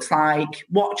profit looks like,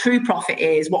 what true profit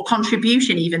is, what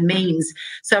contribution even means.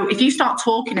 So if you start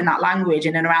talking in that language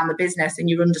in and around the business and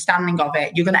your understanding of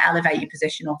it, you're going to elevate your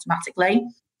position automatically.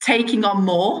 Taking on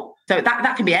more. So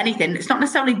that can be anything. It's not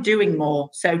necessarily doing more.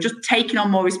 So just taking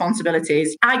on more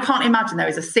responsibilities. I can't imagine there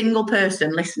is a single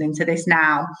person listening to this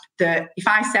now that if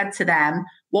I said to them,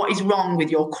 what is wrong with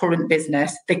your current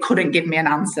business? They couldn't give me an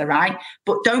answer, right?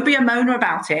 But don't be a moaner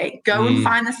about it. Go and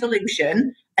find the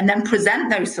solution and then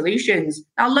present those solutions.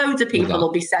 Now, loads of people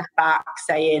will be sent back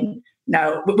saying,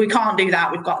 no, we can't do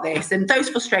that. We've got this. And those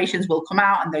frustrations will come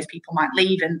out and those people might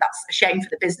leave. And that's a shame for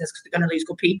the business because they're going to lose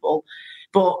good people.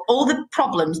 But all the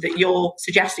problems that you're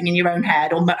suggesting in your own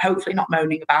head, or hopefully not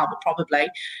moaning about, but probably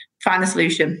find the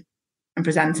solution and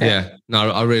present it. Yeah,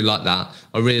 no, I really like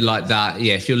that.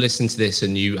 Yeah, if you're listening to this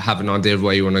and you have an idea of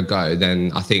where you want to go,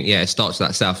 then I think, it starts with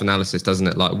that self-analysis, doesn't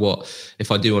it? Like, what,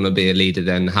 if I do want to be a leader,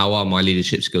 then how are my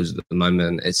leadership skills at the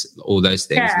moment? It's all those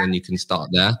things, and then you can start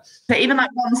there. So even like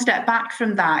one step back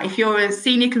from that, if you're a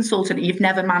senior consultant and you've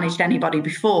never managed anybody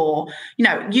before, you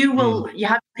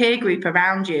have a peer group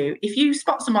around you. If you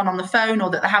spot someone on the phone or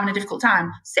that they're having a difficult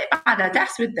time, sit by their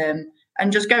desk with them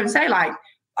and just go and say, like,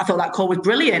 I thought that call was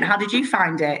brilliant. How did you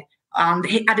find it? I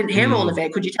didn't hear all of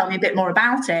it. Could you tell me a bit more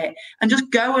about it? And just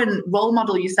go and role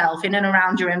model yourself in and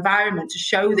around your environment to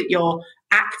show that you're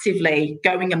actively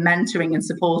going and mentoring and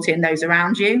supporting those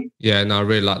around you. Yeah, no, I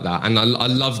really like that. And I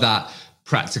love that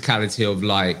practicality of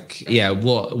like,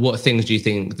 what things do you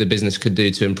think the business could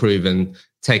do to improve, and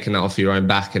taking that off your own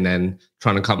back and then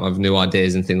trying to come up with new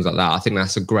ideas and things like that. I think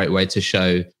that's a great way to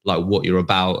show like what you're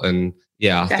about. And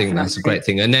I think that's a great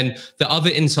thing. And then the other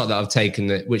insight that I've taken,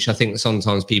 which I think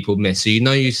sometimes people miss. So,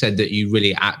 you said that you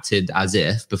really acted as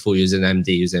if before you was an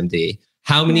MD,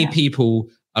 How many people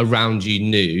around you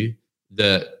knew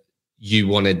that you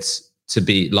wanted to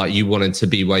be like, you wanted to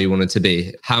be where you wanted to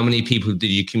be? How many people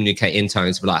did you communicate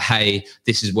internally to be like, hey,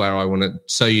 this is where I want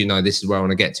to, this is where I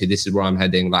want to get to, this is where I'm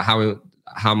heading? Like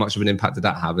how much of an impact did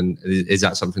that have? And is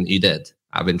that something that you did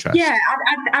out of interest? Yeah,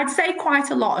 I'd say quite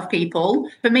a lot of people.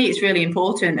 For me, it's really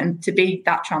important and to be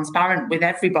that transparent with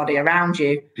everybody around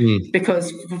you,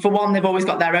 because for one, they've always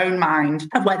got their own mind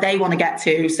of where they want to get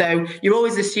to. So you're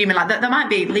always assuming like that there might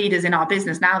be leaders in our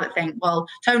business now that think, well,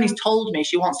 Toni's told me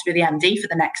she wants to be the MD for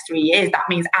the next 3 years. That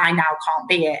means I now can't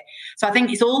be it. So I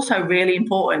think it's also really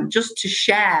important just to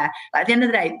share, like, at the end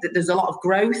of the day, that there's a lot of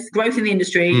growth in the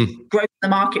industry, growth in the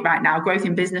market right now, growth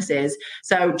in businesses.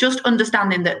 So just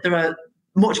understanding that there are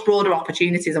much broader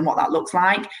opportunities and what that looks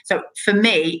like. So for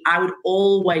me, I would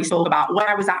always talk about where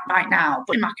I was at right now,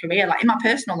 but in my career, like in my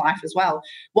personal life as well.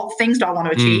 What things do I want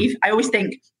to achieve? I always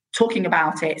think talking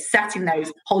about it, setting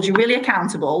those, hold you really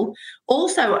accountable.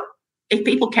 Also, if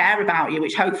people care about you,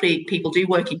 which hopefully people do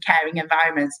work in caring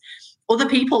environments, other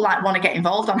people like want to get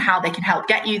involved on how they can help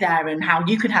get you there and how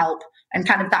you could help. And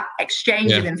kind of that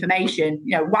exchange of information,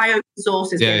 why open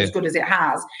source has been as good as it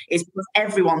has is because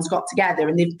everyone's got together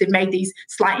and they've made these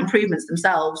slight improvements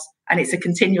themselves, and it's a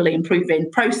continually improving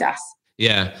process.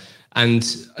 Yeah. And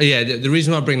the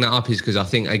reason why I bring that up is because I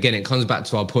think, again, it comes back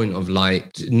to our point of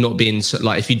like not being so,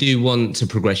 like, if you do want to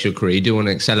progress your career, you do want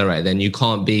to accelerate, then you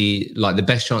can't be like, the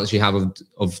best chance you have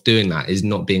of doing that is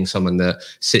not being someone that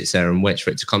sits there and waits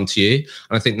for it to come to you.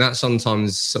 And I think that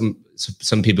sometimes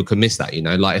some people can miss that,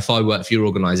 like if I work for your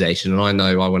organization and I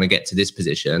know I want to get to this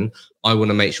position, I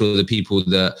want to make sure the people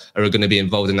that are going to be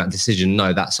involved in that decision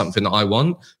know that's something that I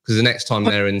want, because the next time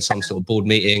they're in some sort of board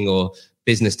meeting or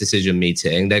business decision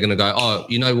meeting, they're going to go, oh,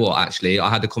 you know what, actually, I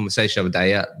had a conversation the other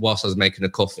day whilst I was making a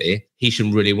coffee.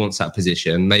 Hishem really wants that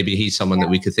position. Maybe he's someone that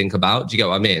we could think about. Do you get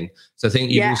what I mean? So I think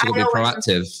you've also got to be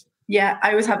proactive. Yeah, I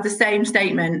always have the same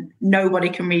statement. Nobody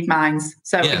can read minds.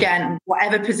 So again,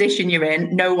 whatever position you're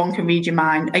in, no one can read your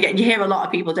mind. Again, you hear a lot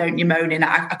of people, don't you, moaning,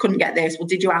 I couldn't get this. Well,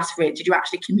 did you ask for it? Did you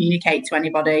actually communicate to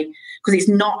anybody? Because it's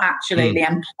not actually the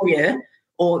employer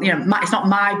or, it's not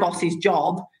my boss's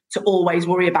job to always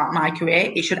worry about my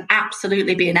career. It should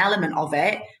absolutely be an element of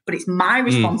it, but it's my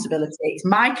responsibility. It's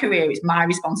my career. It's my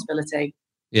responsibility.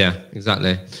 Yeah,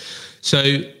 exactly.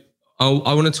 So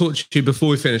I want to talk to you, before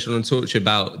we finish, I want to talk to you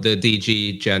about the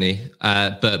DG journey.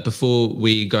 But before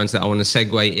we go into that, I want to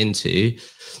segue into a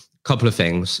couple of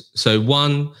things. So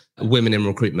one, women in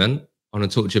recruitment. I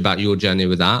want to talk to you about your journey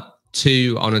with that.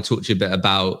 Two, I want to talk to you a bit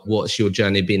about what's your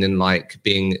journey been in, like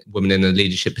being women in a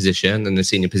leadership position and a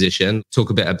senior position. Talk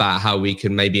a bit about how we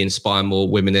can maybe inspire more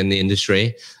women in the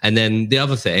industry. And then the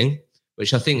other thing,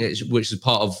 which I think which is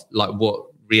part of like what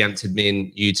reempted me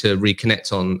and you to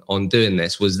reconnect on doing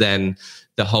this, was then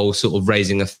the whole sort of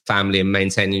raising a family and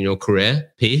maintaining your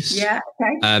career piece. Yeah.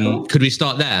 Okay. Cool. Could we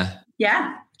start there?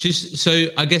 Yeah. Just so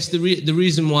I guess the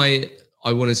reason why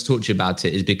I wanted to talk to you about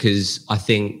it is because I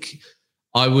think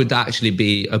I would actually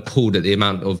be appalled at the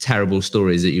amount of terrible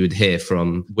stories that you would hear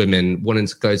from women wanting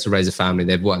to go to raise a family.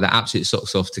 They've worked their absolute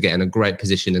socks off to get in a great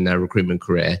position in their recruitment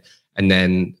career, and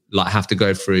then like have to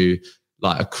go through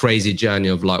like a crazy journey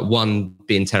of like, one,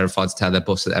 being terrified to tell their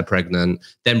boss that they're pregnant,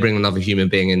 then bring another human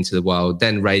being into the world,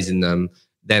 then raising them,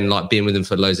 then like being with them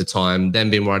for loads of time,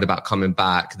 then being worried about coming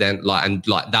back, then like, and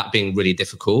like that being really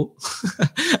difficult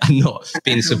and not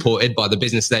being supported by the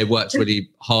business they worked really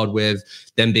hard with,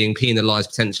 then being penalized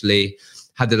potentially.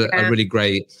 Had a really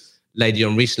great lady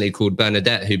on recently called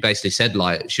Bernadette, who basically said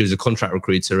like she was a contract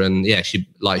recruiter, and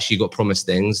she got promised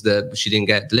things that she didn't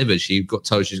get delivered. She got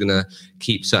told she was going to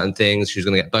keep certain things, she was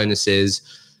going to get bonuses,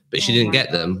 but she didn't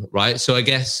get them, right? So I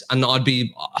guess, and I'd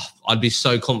be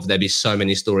so confident there'd be so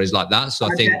many stories like that. So I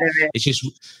think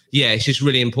it's just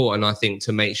really important, I think,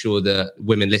 to make sure that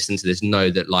women listen to this know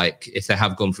that like if they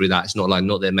have gone through that, it's not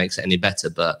that it makes it any better.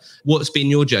 But what's been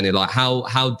your journey like?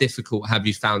 How difficult have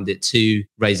you found it to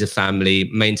raise a family,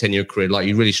 maintain your career? Like,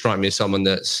 you really strike me as someone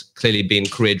that's clearly been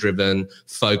career driven,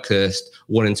 focused,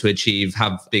 wanting to achieve,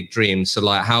 have big dreams. So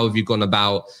like, how have you gone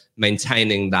about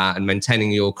maintaining that and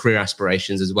maintaining your career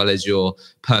aspirations as well as your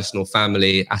personal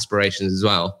family aspirations as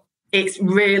well? It's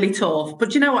really tough.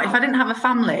 But you know what? If I didn't have a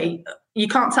family, you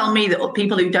can't tell me that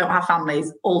people who don't have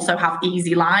families also have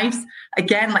easy lives.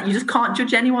 Again, like, you just can't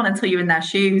judge anyone until you're in their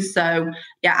shoes. So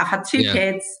yeah, I've had two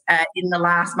kids in the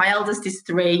last, my eldest is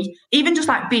 3. Even just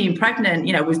like being pregnant,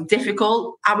 was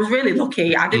difficult. I was really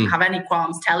lucky. I didn't have any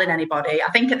qualms telling anybody. I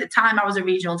think at the time I was a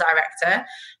regional director,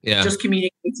 just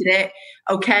communicated it.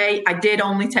 Okay, I did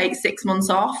only take 6 months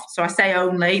off. So I say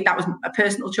only, that was a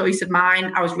personal choice of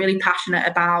mine. I was really passionate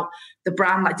about the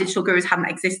brand. Like, Digital Gurus hadn't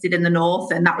existed in the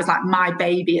North, and that was like my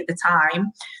baby at the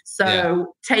time.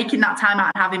 So taking that time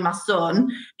out and having my son,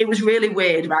 it was really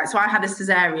weird, right? So I had a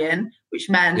cesarean, which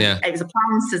meant it was a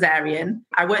planned cesarean.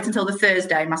 I worked until the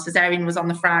Thursday. My cesarean was on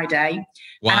the Friday.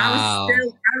 Wow. And I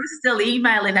was still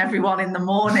emailing everyone in the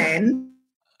morning.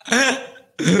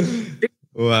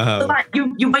 Wow. So like,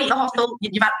 you wait in the hospital,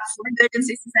 you've had some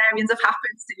emergency cesareans have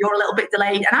happened, so you're a little bit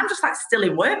delayed, and I'm just like still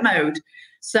in work mode.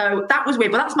 So that was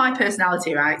weird, but that's my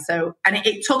personality, right? So, and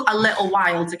it took a little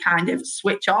while to kind of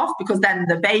switch off, because then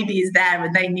the baby is there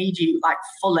and they need you like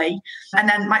fully. And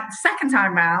then my second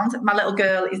time round, my little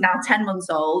girl is now 10 months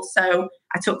old. So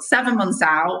I took 7 months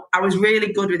out. I was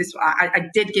really good with this. I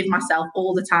did give myself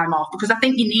all the time off, because I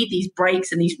think you need these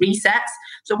breaks and these resets.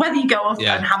 So whether you go off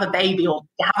and have a baby, or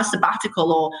you have a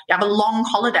sabbatical, or you have a long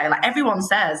holiday, like everyone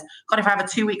says, God, if I have a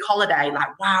 2-week holiday,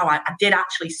 like, wow, I did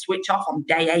actually switch off on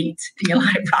day 8. And you're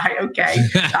like, right, okay.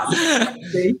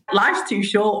 Life's too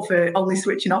short for only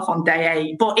switching off on day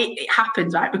 8. But it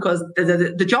happens, right? Because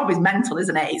the job is mental,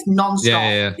 isn't it? It's non-stop.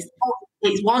 Yeah.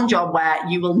 It's one job where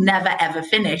you will never, ever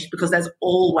finish, because there's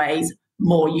always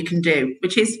more you can do,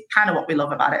 which is kind of what we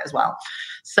love about it as well.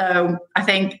 So I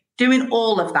think doing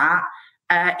all of that,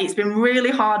 it's been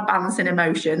really hard balancing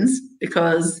emotions,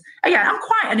 because, again, I'm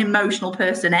quite an emotional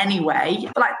person anyway.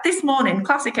 But like this morning,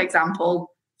 classic example,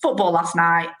 football last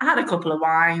night, I had a couple of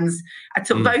wines. I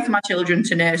took both of my children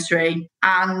to nursery,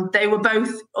 and they were both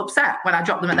upset when I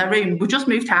dropped them at their room. We just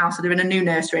moved house, so they're in a new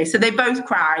nursery. So they both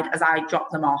cried as I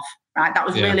dropped them off, right? That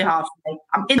was really hard for me.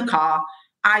 I'm in the car.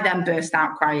 I then burst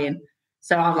out crying.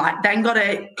 So I've like then got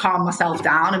to calm myself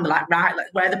down and be like, right, like,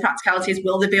 where are the practicalities?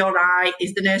 Will they be all right?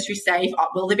 Is the nursery safe?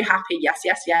 Will they be happy? Yes.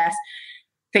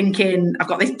 Thinking, I've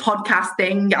got this podcast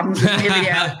thing. I'm really,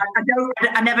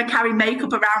 I never carry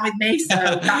makeup around with me, so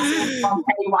that's on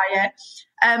haywire.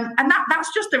 And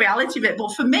that's just the reality of it.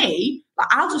 But for me, like,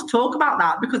 I'll just talk about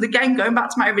that, because, again, going back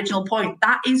to my original point,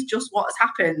 that is just what has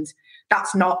happened.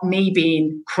 That's not me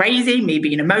being crazy, me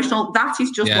being emotional. That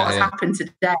is just what has happened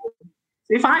today.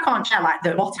 So if I can't share like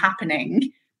what's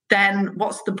happening, then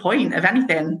what's the point of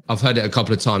anything? I've heard it a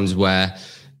couple of times where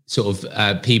sort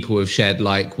of people have shared,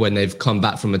 like, when they've come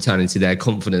back from maternity, their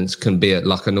confidence can be at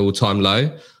like an all-time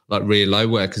low, like really low,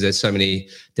 because there's so many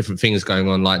different things going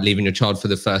on, like leaving your child for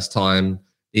the first time,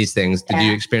 these things. Did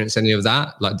you experience any of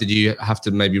that? Like, did you have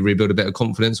to maybe rebuild a bit of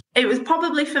confidence? It was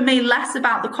probably for me less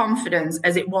about the confidence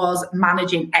as it was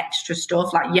managing extra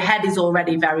stuff. Like, your head is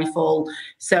already very full.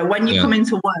 So when you come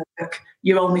into work,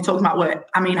 you're only talking about work.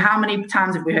 I mean, how many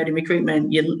times have we heard in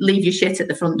recruitment, you leave your shit at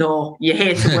the front door, you're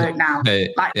here to work now?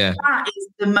 That is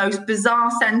the most bizarre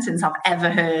sentence I've ever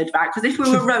heard, right? Because if we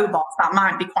were robots, that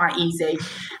might be quite easy.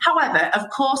 However, of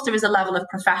course, there is a level of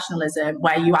professionalism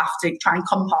where you have to try and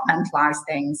compartmentalize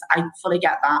things. I fully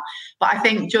get that. But I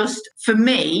think just for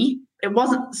me, it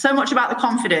wasn't so much about the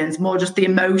confidence, more just the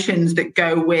emotions that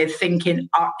go with thinking,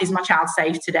 is my child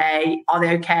safe today? Are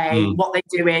they okay? What are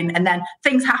they doing? And then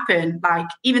things happen. Like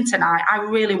even tonight, I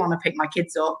really want to pick my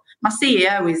kids up. My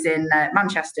CEO is in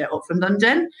Manchester, up from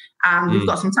London, and we've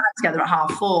got some time together at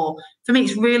 4:30. For me,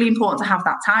 it's really important to have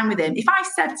that time with him. If I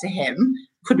said to him,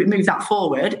 could we move that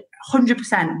forward?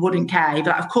 100% wouldn't care.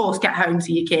 But of course, get home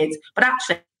to your kids. But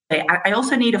actually, I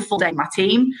also need a full day with my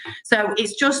team. So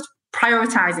it's just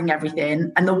prioritizing everything.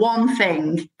 And the one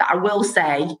thing that I will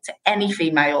say to any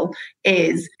female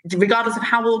is, regardless of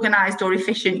how organized or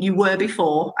efficient you were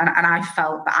before, and I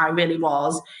felt that I really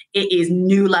was, it is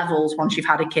new levels once you've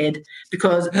had a kid,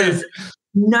 because there's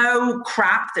no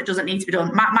crap that doesn't need to be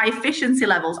done. My efficiency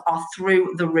levels are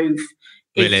through the roof.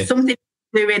 Really? It's something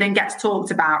doing and gets talked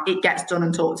about, it gets done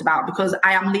and talked about, because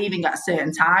I am leaving at a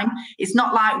certain time. It's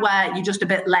not like where you're just a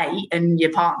bit late and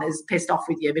your partner's pissed off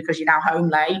with you because you're now home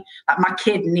late. Like, my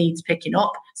kid needs picking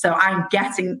up. So I'm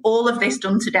getting all of this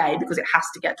done today because it has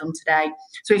to get done today.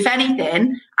 So if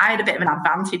anything, I had a bit of an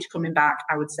advantage coming back,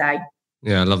 I would say.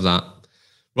 Yeah, I love that.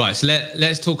 Right, so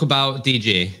let's talk about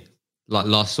DG. Like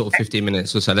last sort of 15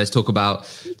 minutes or so, let's talk about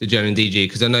the journey in DG,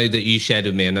 because I know that you shared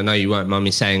with me, and I know you won't mind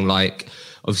me saying, like,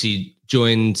 obviously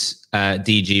joined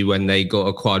DG when they got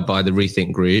acquired by the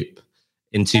Rethink Group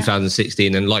in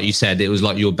 2016. And like you said, it was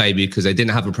like your baby because they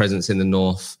didn't have a presence in the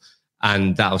North.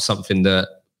 And that was something that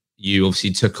you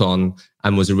obviously took on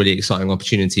and was a really exciting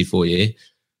opportunity for you.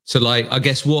 So like, I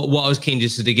guess what I was keen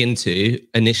just to dig into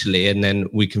initially, and then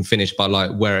we can finish by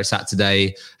like where it's at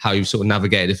today, how you've sort of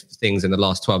navigated things in the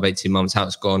last 12, 18 months, how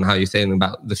it's gone, how you're thinking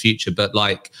about the future. But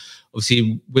like,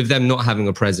 obviously with them not having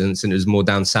a presence, and it was more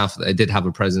down south that they did have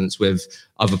a presence with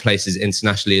other places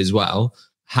internationally as well.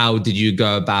 How did you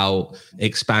go about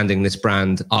expanding this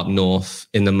brand up north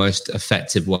in the most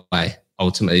effective way?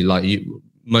 Ultimately, like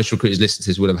most recruiters listening to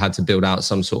this would have had to build out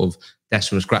some sort of desk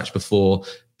from scratch before,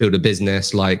 build a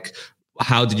business. Like,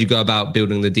 how did you go about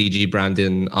building the DG brand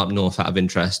in up north out of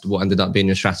interest? What ended up being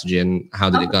your strategy and how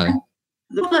did it go?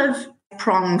 A couple of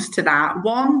prongs to that.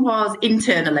 One was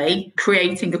internally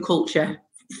creating a culture,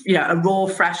 a raw,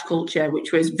 fresh culture,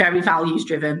 which was very values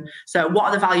driven. So what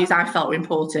are the values I felt were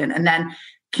important? And then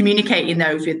communicating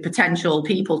those with potential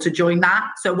people to join that.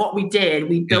 So what we did,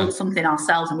 we built something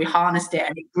ourselves and we harnessed it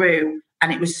and it grew.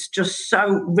 And it was just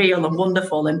so real and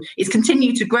wonderful. And it's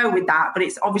continued to grow with that, but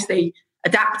it's obviously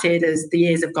adapted as the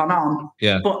years have gone on.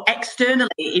 Yeah. But externally,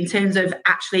 in terms of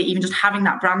actually even just having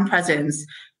that brand presence,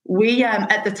 we,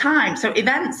 at the time, so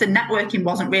events and networking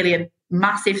wasn't really a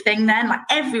massive thing then. Like,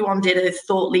 everyone did a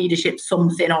thought leadership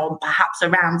something or perhaps a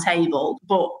round table.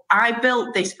 But I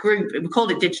built this group, we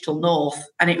called it Digital North,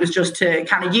 and it was just to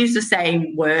kind of use the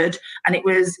same word. And it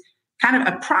was kind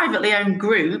of a privately owned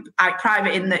group,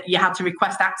 private in that you had to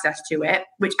request access to it,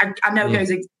 which I know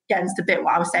goes against a bit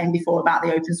what I was saying before about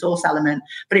the open source element.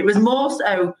 But it was more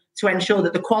so to ensure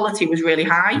that the quality was really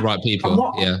high. Right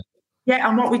people, Yeah,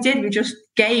 and what we did, we just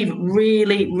gave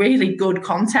really, really good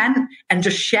content and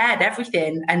just shared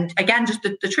everything. And again, just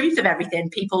the truth of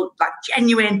everything, people, like,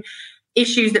 genuine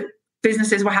issues that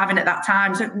businesses were having at that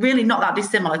time. So really not that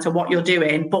dissimilar to what you're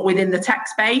doing, but within the tech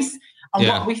space. And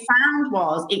what we found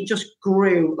was it just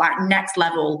grew like next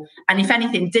level. And if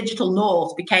anything, Digital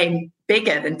North became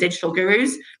bigger than Digital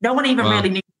Gurus. No one even really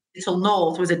knew Digital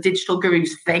North was a Digital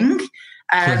Gurus thing.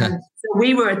 So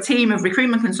we were a team of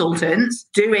recruitment consultants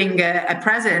doing a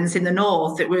presence in the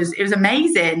North. It was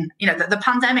amazing. The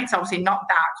pandemic's obviously not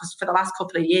that, because for the last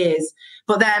couple of years.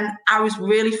 But then I was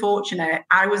really fortunate.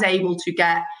 I was able to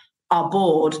get our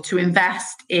board to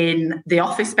invest in the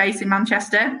office space in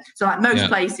Manchester. So like most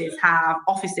places have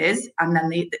offices, and then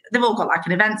they've all got like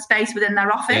an event space within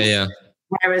their office.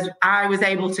 Whereas I was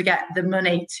able to get the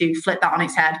money to flip that on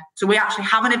its head. So we actually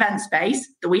have an event space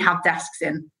that we have desks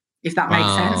in, if that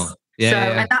makes sense.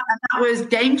 And that was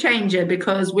game changer,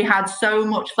 because we had so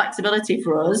much flexibility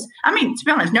for us. I mean, to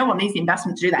be honest, no one needs the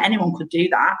investment to do that. Anyone could do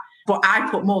that. But I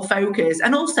put more focus,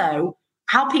 and also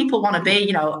how people want to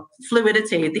be,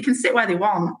 fluidity. They can sit where they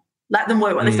want. Let them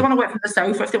work. If they want to work from the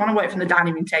sofa, if they want to work from the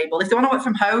dining room table, if they want to work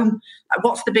from home,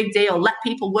 what's the big deal? Let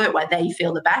people work where they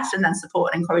feel the best, and then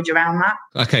support and encourage around that.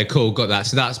 Okay, cool. Got that.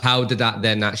 So that's how did that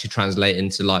then actually translate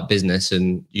into like business?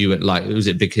 And you were like, was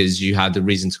it because you had a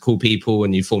reason to call people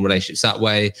and you form relationships that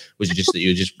way? Was it just that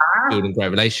you were just building great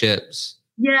relationships?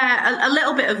 Yeah, a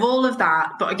little bit of all of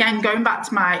that. But again, going back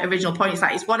to my original point, it's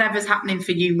like it's whatever's happening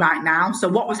for you right now. So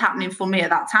what was happening for me at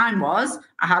that time was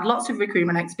I had lots of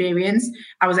recruitment experience.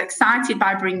 I was excited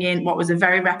by bringing what was a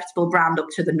very reputable brand up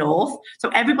to the north. So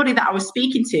everybody that I was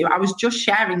speaking to, I was just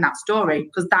sharing that story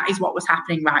because that is what was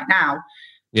happening right now.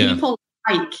 Yeah. People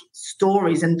like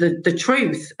stories and the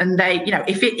truth. And they,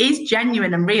 if it is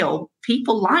genuine and real,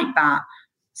 people like that.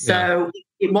 So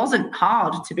it wasn't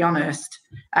hard, to be honest.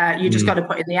 You just got to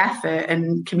put in the effort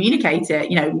and communicate it.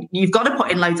 You've got to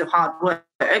put in loads of hard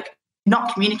work.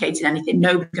 Not communicating anything,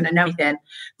 nobody's going to know anything.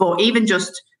 But even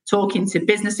just talking to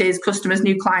businesses, customers,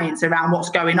 new clients around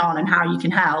what's going on and how you can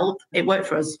help, it worked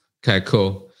for us. Okay,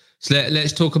 cool. So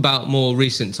let's talk about more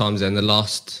recent times then, the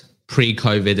last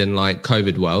pre-COVID and like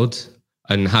COVID world,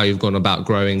 and how you've gone about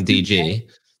growing DG.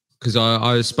 Because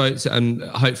I spoke to, and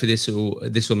hopefully this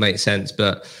will make sense,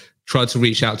 but tried to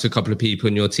reach out to a couple of people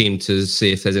in your team to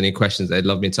see if there's any questions they'd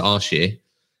love me to ask you.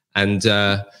 And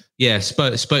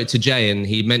spoke to Jay, and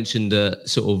he mentioned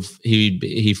sort of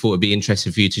he thought it'd be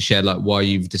interesting for you to share like why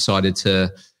you've decided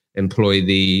to employ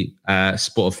the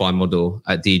Spotify model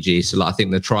at DG. So like I think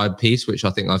the tribe piece, which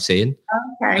I think I've seen.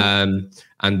 Okay.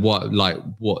 And why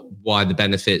the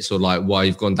benefits, or like why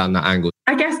you've gone down that angle.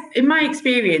 I guess in my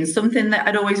experience, something that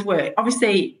had always worked,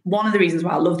 obviously one of the reasons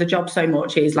why I love the job so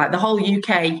much is like the whole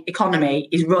UK economy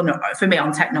is run for me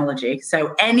on technology.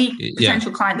 So any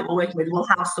potential client that we're working with will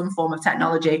have some form of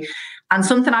technology. And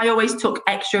something I always took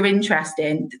extra interest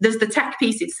in, there's the tech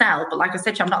piece itself, but like I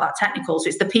said, I'm not that technical. So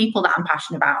it's the people that I'm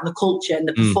passionate about and the culture and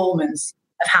the performance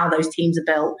of how those teams are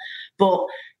built. But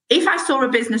if I saw a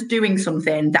business doing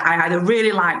something that I either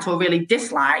really liked or really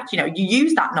disliked, you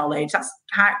use that knowledge. That's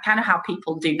kind of how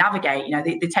people do navigate.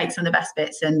 They take some of the best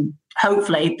bits, and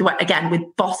hopefully, again, with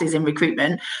bosses in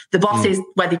recruitment, the bosses,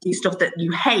 where they do stuff that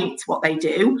you hate what they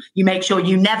do, you make sure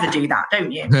you never do that,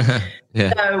 don't you?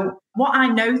 So what I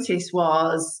noticed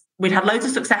was we'd had loads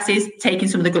of successes taking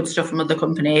some of the good stuff from other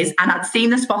companies, and I'd seen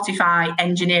the Spotify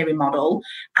engineering model.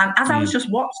 And as I was just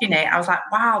watching it, I was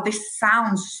like, wow, this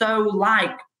sounds so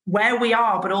like where we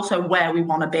are, but also where we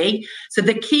want to be. So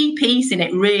the key piece in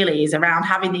it really is around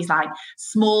having these like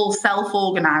small,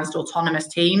 self-organized, autonomous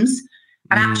teams.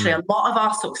 And actually a lot of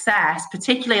our success,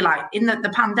 particularly like in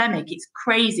the pandemic, it's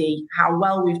crazy how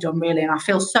well we've done really. And I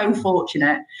feel so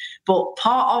fortunate. But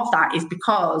part of that is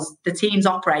because the teams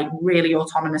operate really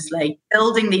autonomously,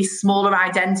 building these smaller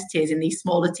identities in these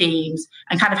smaller teams,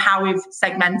 and kind of how we've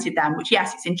segmented them, which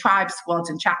yes, it's in tribes,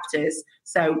 squads and chapters.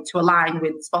 So to align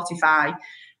with Spotify,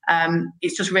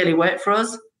 it's just really worked for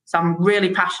us. So I'm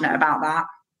really passionate about that.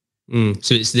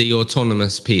 So it's the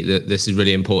autonomous piece that this is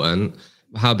really important.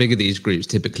 How big are these groups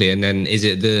typically? And then is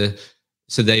it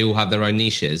so they all have their own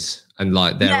niches and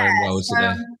like their own roles?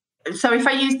 So if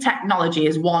I use technology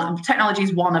is one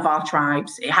of our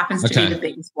tribes. It happens to be the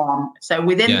biggest one. So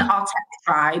within our tech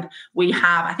tribe,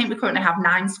 I think we currently have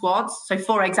 9 squads. So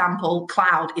for example,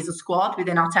 cloud is a squad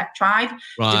within our tech tribe.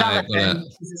 Development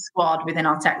is a squad within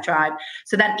our tech tribe.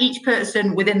 So then each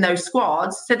person within those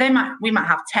squads, so we might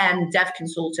have 10 dev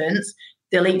consultants.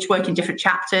 They'll each work in different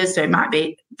chapters. So it might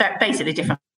be basically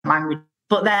different language.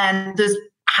 But then there's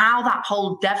how that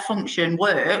whole dev function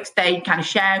works. They kind of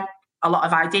share a lot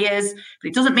of ideas, but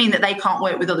it doesn't mean that they can't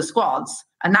work with other squads.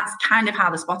 And that's kind of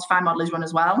how the Spotify model is run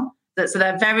as well. So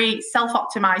they're very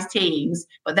self-optimized teams,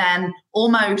 but then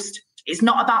almost it's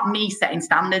not about me setting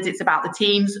standards. It's about the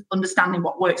teams understanding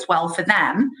what works well for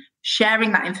them,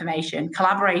 sharing that information,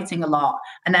 collaborating a lot.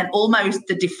 And then almost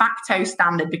the de facto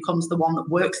standard becomes the one that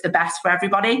works the best for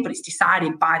everybody, but it's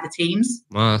decided by the teams.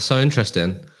 Wow, so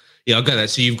interesting. Yeah, I get that.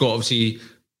 So you've got obviously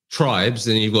tribes,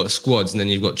 then you've got squads, and then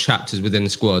you've got chapters within the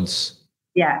squads.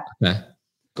 Yeah. Okay.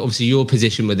 Obviously your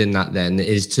position within that then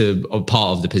is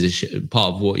part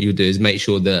of what you do is make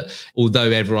sure that although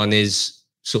everyone is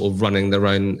sort of running their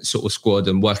own sort of squad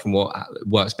and working what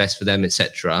works best for them,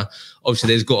 etc., obviously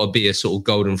there's got to be a sort of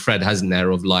golden thread, hasn't there,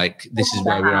 of like this is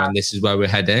where we're at and this is where we're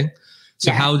heading.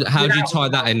 So how do you tie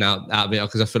that in out of it?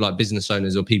 Because I feel like business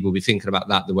owners or people will be thinking about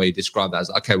that the way you describe that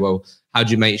as, okay, well, how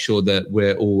do you make sure that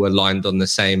we're all aligned on the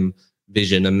same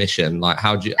vision and mission? Like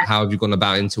how have you gone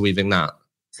about interweaving that?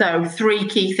 So 3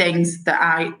 key things that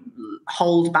I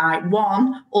hold by.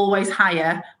 1, always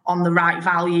hire on the right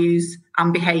values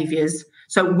and behaviours.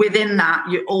 So within that,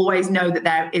 you always know that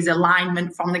there is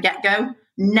alignment from the get-go.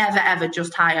 Never, ever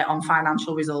just hire on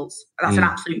financial results. That's an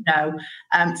absolute no.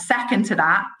 Second to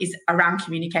that is around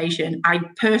communication. I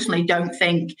personally don't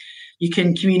think you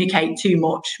can communicate too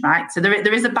much, right? So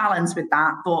there is a balance with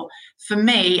that. But for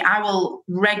me, I will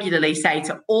regularly say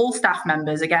to all staff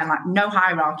members, again, like no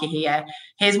hierarchy here.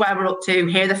 Here's where we're up to.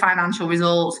 Here are the financial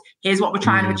results. Here's what we're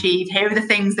trying to achieve. Here are the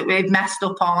things that we've messed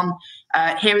up on.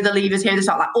 Here are the levers. Here are the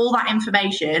sort of like all that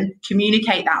information.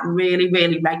 Communicate that really,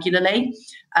 really regularly.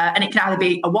 And it can either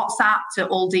be a WhatsApp to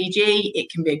all DG. It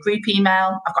can be a group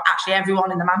email. I've got actually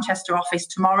everyone in the Manchester office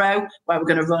tomorrow where we're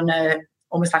going to run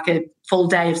almost like a full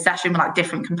day of session with like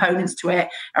different components to it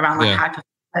around like high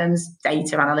performance,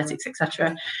 data analytics,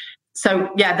 etc. So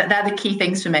yeah, they're the key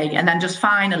things for me. And then just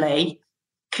finally,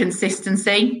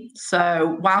 consistency.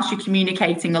 So whilst you're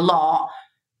communicating a lot,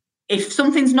 if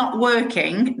something's not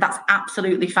working, that's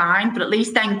absolutely fine. But at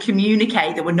least then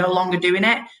communicate that we're no longer doing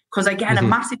it. Because again, a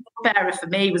massive error for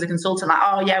me was a consultant like,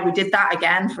 oh yeah, we did that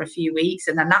again for a few weeks,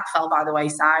 and then that fell by the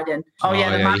wayside. And the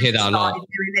manager started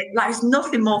doing it. Like, it's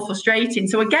nothing more frustrating.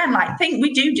 So again, like, think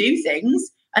we do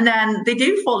things, and then they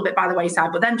do fall a bit by the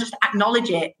wayside. But then just acknowledge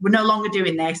it. We're no longer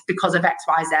doing this because of X,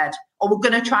 Y, Z, or we're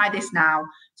going to try this now.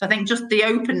 So I think just the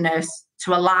openness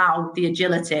to allow the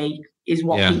agility is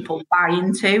what people buy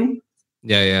into.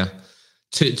 Yeah.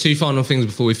 Two final things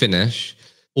before we finish.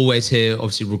 Always hear,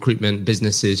 obviously, recruitment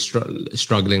businesses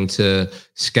struggling to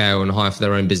scale and hire for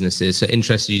their own businesses. So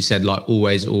interested, you said like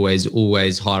always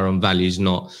hire on values,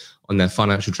 not on their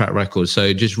financial track record.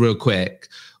 So just real quick,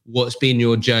 what's been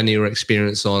your journey or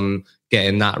experience on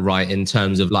getting that right in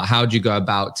terms of like, how do you go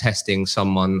about testing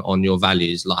someone on your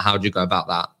values? Like, how do you go about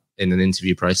that in an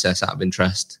interview process out of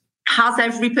interest? Has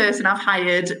every person I've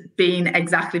hired been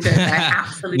exactly perfect?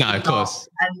 Absolutely no, of course.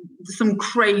 And some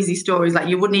crazy stories like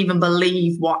you wouldn't even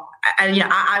believe what. And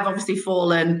I've obviously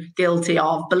fallen guilty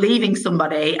of believing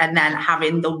somebody and then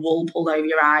having the wool pulled over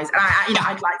your eyes. And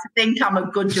I'd like to think I'm a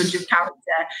good judge of character,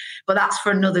 but that's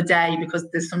for another day because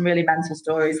there's some really mental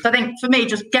stories. So I think for me,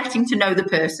 just getting to know the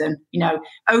person.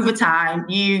 Over time,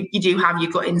 you do have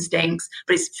your gut instincts,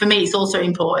 but for me, it's also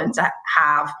important to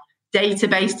have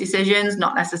data-based decisions,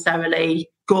 not necessarily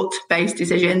gut-based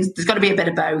decisions. There's got to be a bit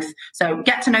of both. So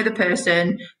get to know the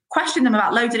person, question them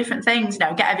about loads of different things,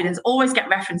 get evidence, always get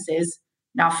references.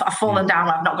 Now, I've fallen down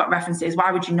where I've not got references.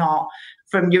 Why would you not?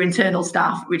 From your internal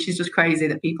staff, which is just crazy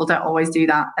that people don't always do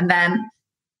that. And then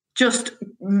just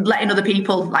letting other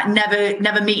people, like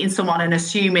never meeting someone and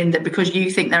assuming that because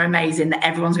you think they're amazing, that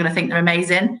everyone's going to think they're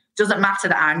amazing. Doesn't matter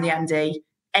that I'm the MD.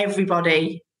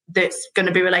 Everybody that's going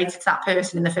to be related to that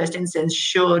person in the first instance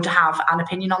should have an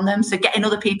opinion on them. So getting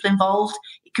other people involved,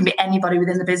 it can be anybody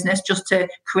within the business, just to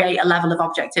create a level of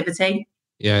objectivity.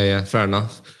 Yeah, fair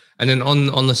enough. And then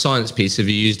on the science piece, do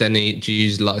you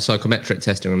use like psychometric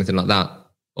testing or anything like that?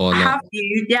 Or not?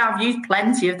 I've used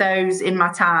plenty of those in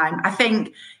my time. I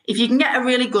think if you can get a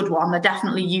really good one, they're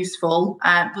definitely useful,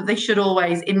 but they should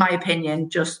always, in my opinion,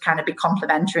 just kind of be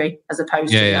complementary as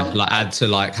opposed to like add to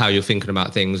like how you're thinking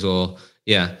about things or.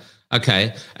 Yeah.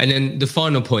 Okay. And then the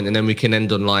final point, and then we can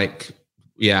end on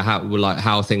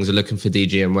how things are looking for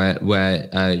DG and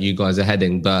where you guys are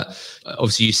heading. But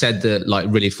obviously, you said that like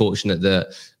really fortunate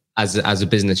that as a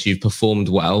business you've performed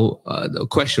well. The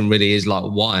question really is like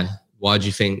why? Why do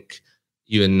you think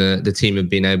you and the team have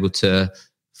been able to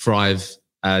thrive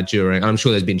during? I'm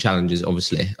sure there's been challenges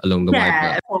obviously along the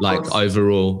way, but like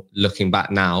overall, looking back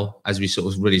now, as we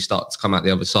sort of really start to come out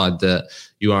the other side, that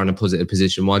you are in a positive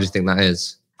position. Why do you think that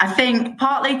is? I think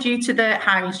partly due to the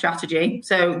hiring strategy.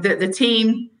 So the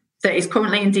team that is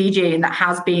currently in DG and that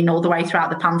has been all the way throughout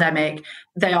the pandemic,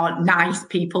 they are nice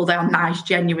people. They are nice,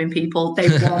 genuine people. They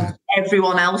want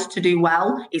everyone else to do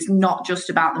well. It's not just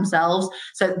about themselves.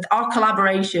 So our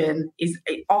collaboration is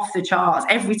off the charts.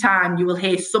 Every time you will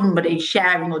hear somebody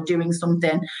sharing or doing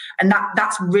something, and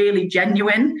that's really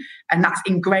genuine and that's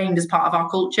ingrained as part of our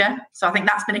culture. So I think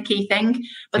that's been a key thing.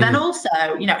 But then also,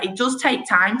 it does take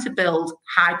time to build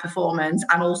high performance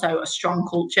and also a strong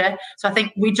culture. So I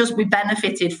think we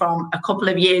benefited from a couple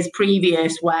of years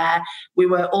previous where we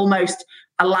were almost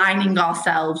aligning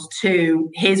ourselves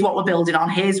to here's what we're building on,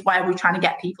 here's where we're trying to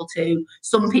get people to.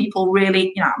 Some people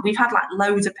really, we've had like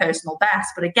loads of personal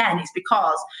bests, but again, it's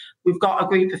because we've got a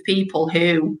group of people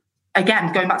who,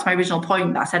 again, going back to my original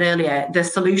point that I said earlier, the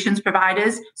solutions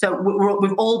providers. So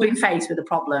we've all been faced with a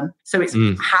problem. So it's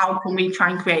how can we try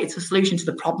and create a solution to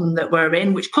the problem that we're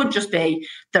in, which could just be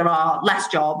there are less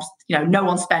jobs, no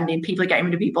one's spending, people are getting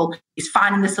rid of people. It's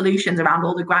finding the solutions around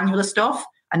all the granular stuff.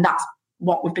 And that's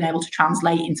what we've been able to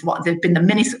translate into what have been the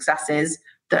mini successes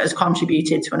that has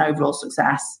contributed to an overall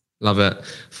success. Love it.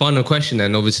 Final question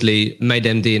then, obviously made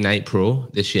MD in April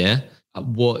this year.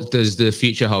 What does the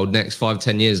future hold next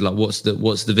 5-10 years? Like what's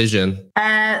the vision?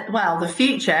 Well, the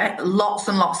future, lots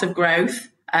and lots of growth.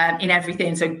 in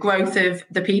everything. So growth of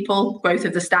the people, growth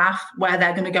of the staff, where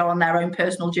they're going to go on their own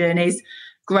personal journeys,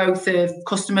 growth of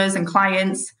customers and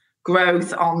clients,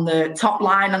 growth on the top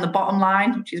line and the bottom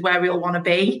line, which is where we all want to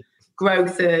be,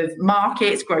 growth of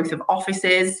markets, growth of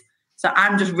offices. So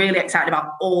I'm just really excited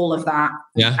about all of that.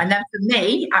 Yeah. And then for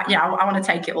me, I want to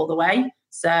take it all the way.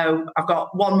 So I've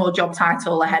got one more job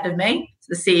title ahead of me.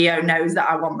 So the CEO knows that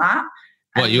I want that.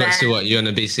 What, you want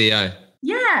to be CEO?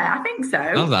 Yeah, I think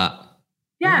so. Love that.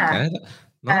 Yeah. Okay.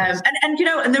 Nice. And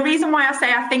the reason why I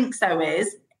say I think so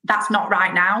is that's not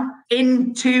right now.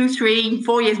 In 2, 3,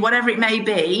 4 years, whatever it may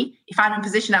be, if I'm in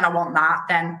position and I want that,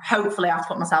 then hopefully I've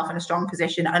put myself in a strong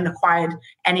position and acquired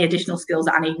any additional skills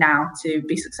that I need now to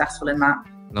be successful in that.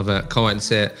 Love it. Can't wait to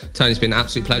see it. Toni, it's been an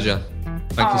absolute pleasure.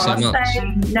 Thank you so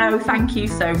much. No, thank you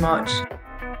so much.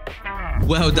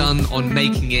 Well done on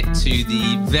making it to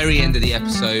the very end of the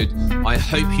episode. I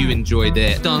hope you enjoyed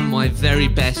it. I've done my very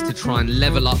best to try and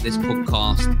level up this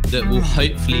podcast that will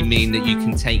hopefully mean that you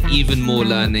can take even more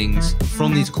learnings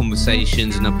from these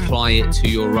conversations and apply it to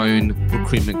your own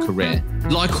recruitment career.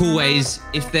 Like always,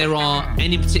 if there are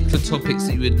any particular topics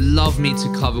that you would love me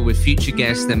to cover with future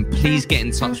guests, then please get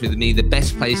in touch with me. The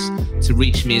best place to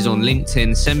reach me is on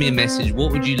LinkedIn. Send me a message.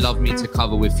 What would you love me to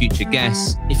cover with future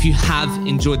guests? If you have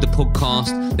enjoyed the podcast,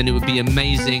 then it would be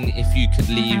amazing if you could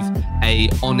leave a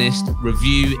honest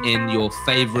review in your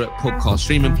favorite podcast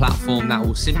streaming platform. That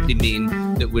will simply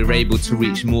mean that we're able to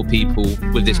reach more people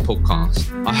with this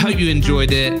podcast. I hope you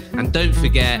enjoyed it, and don't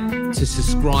forget to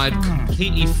subscribe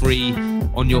completely free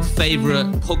on your favorite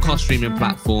podcast streaming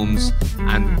platforms,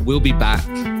 and we'll be back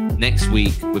next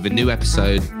week with a new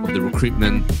episode of the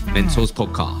Recruitment Mentors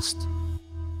podcast.